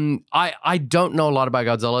 I don't know a lot about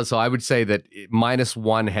Godzilla, so I would say that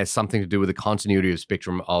 -1 has something to do with the continuity of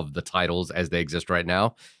spectrum of the titles as they exist right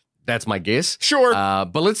now. That's my guess. Sure.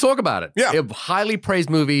 But let's talk about it. Yeah. A highly praised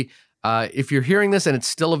movie. If you're hearing this and it's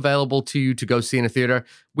still available to you to go see in a theater,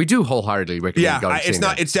 we do wholeheartedly recommend going it's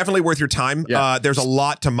not. it. It's definitely worth your time. Yeah. There's a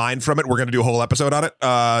lot to mine from it. We're going to do a whole episode on it.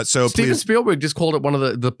 So Steven please. Spielberg just called it one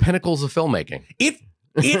of the pinnacles of filmmaking.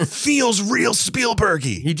 It feels real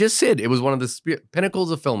Spielbergy. He just said it was one of the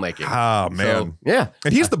pinnacles of filmmaking. Oh man, So, yeah.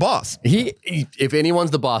 and he's the boss. He if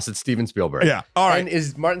anyone's the boss, it's Steven Spielberg. Yeah. All right. And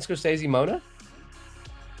is Martin Scorsese Mona?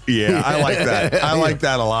 Yeah, I like that. I like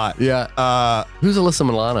that a lot. Yeah. Who's Alyssa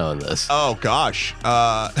Milano in this? Oh gosh,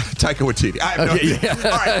 Taika Waititi. I have no idea. yeah.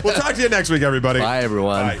 All right, we'll talk to you next week, everybody. Bye,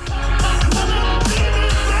 everyone. Bye.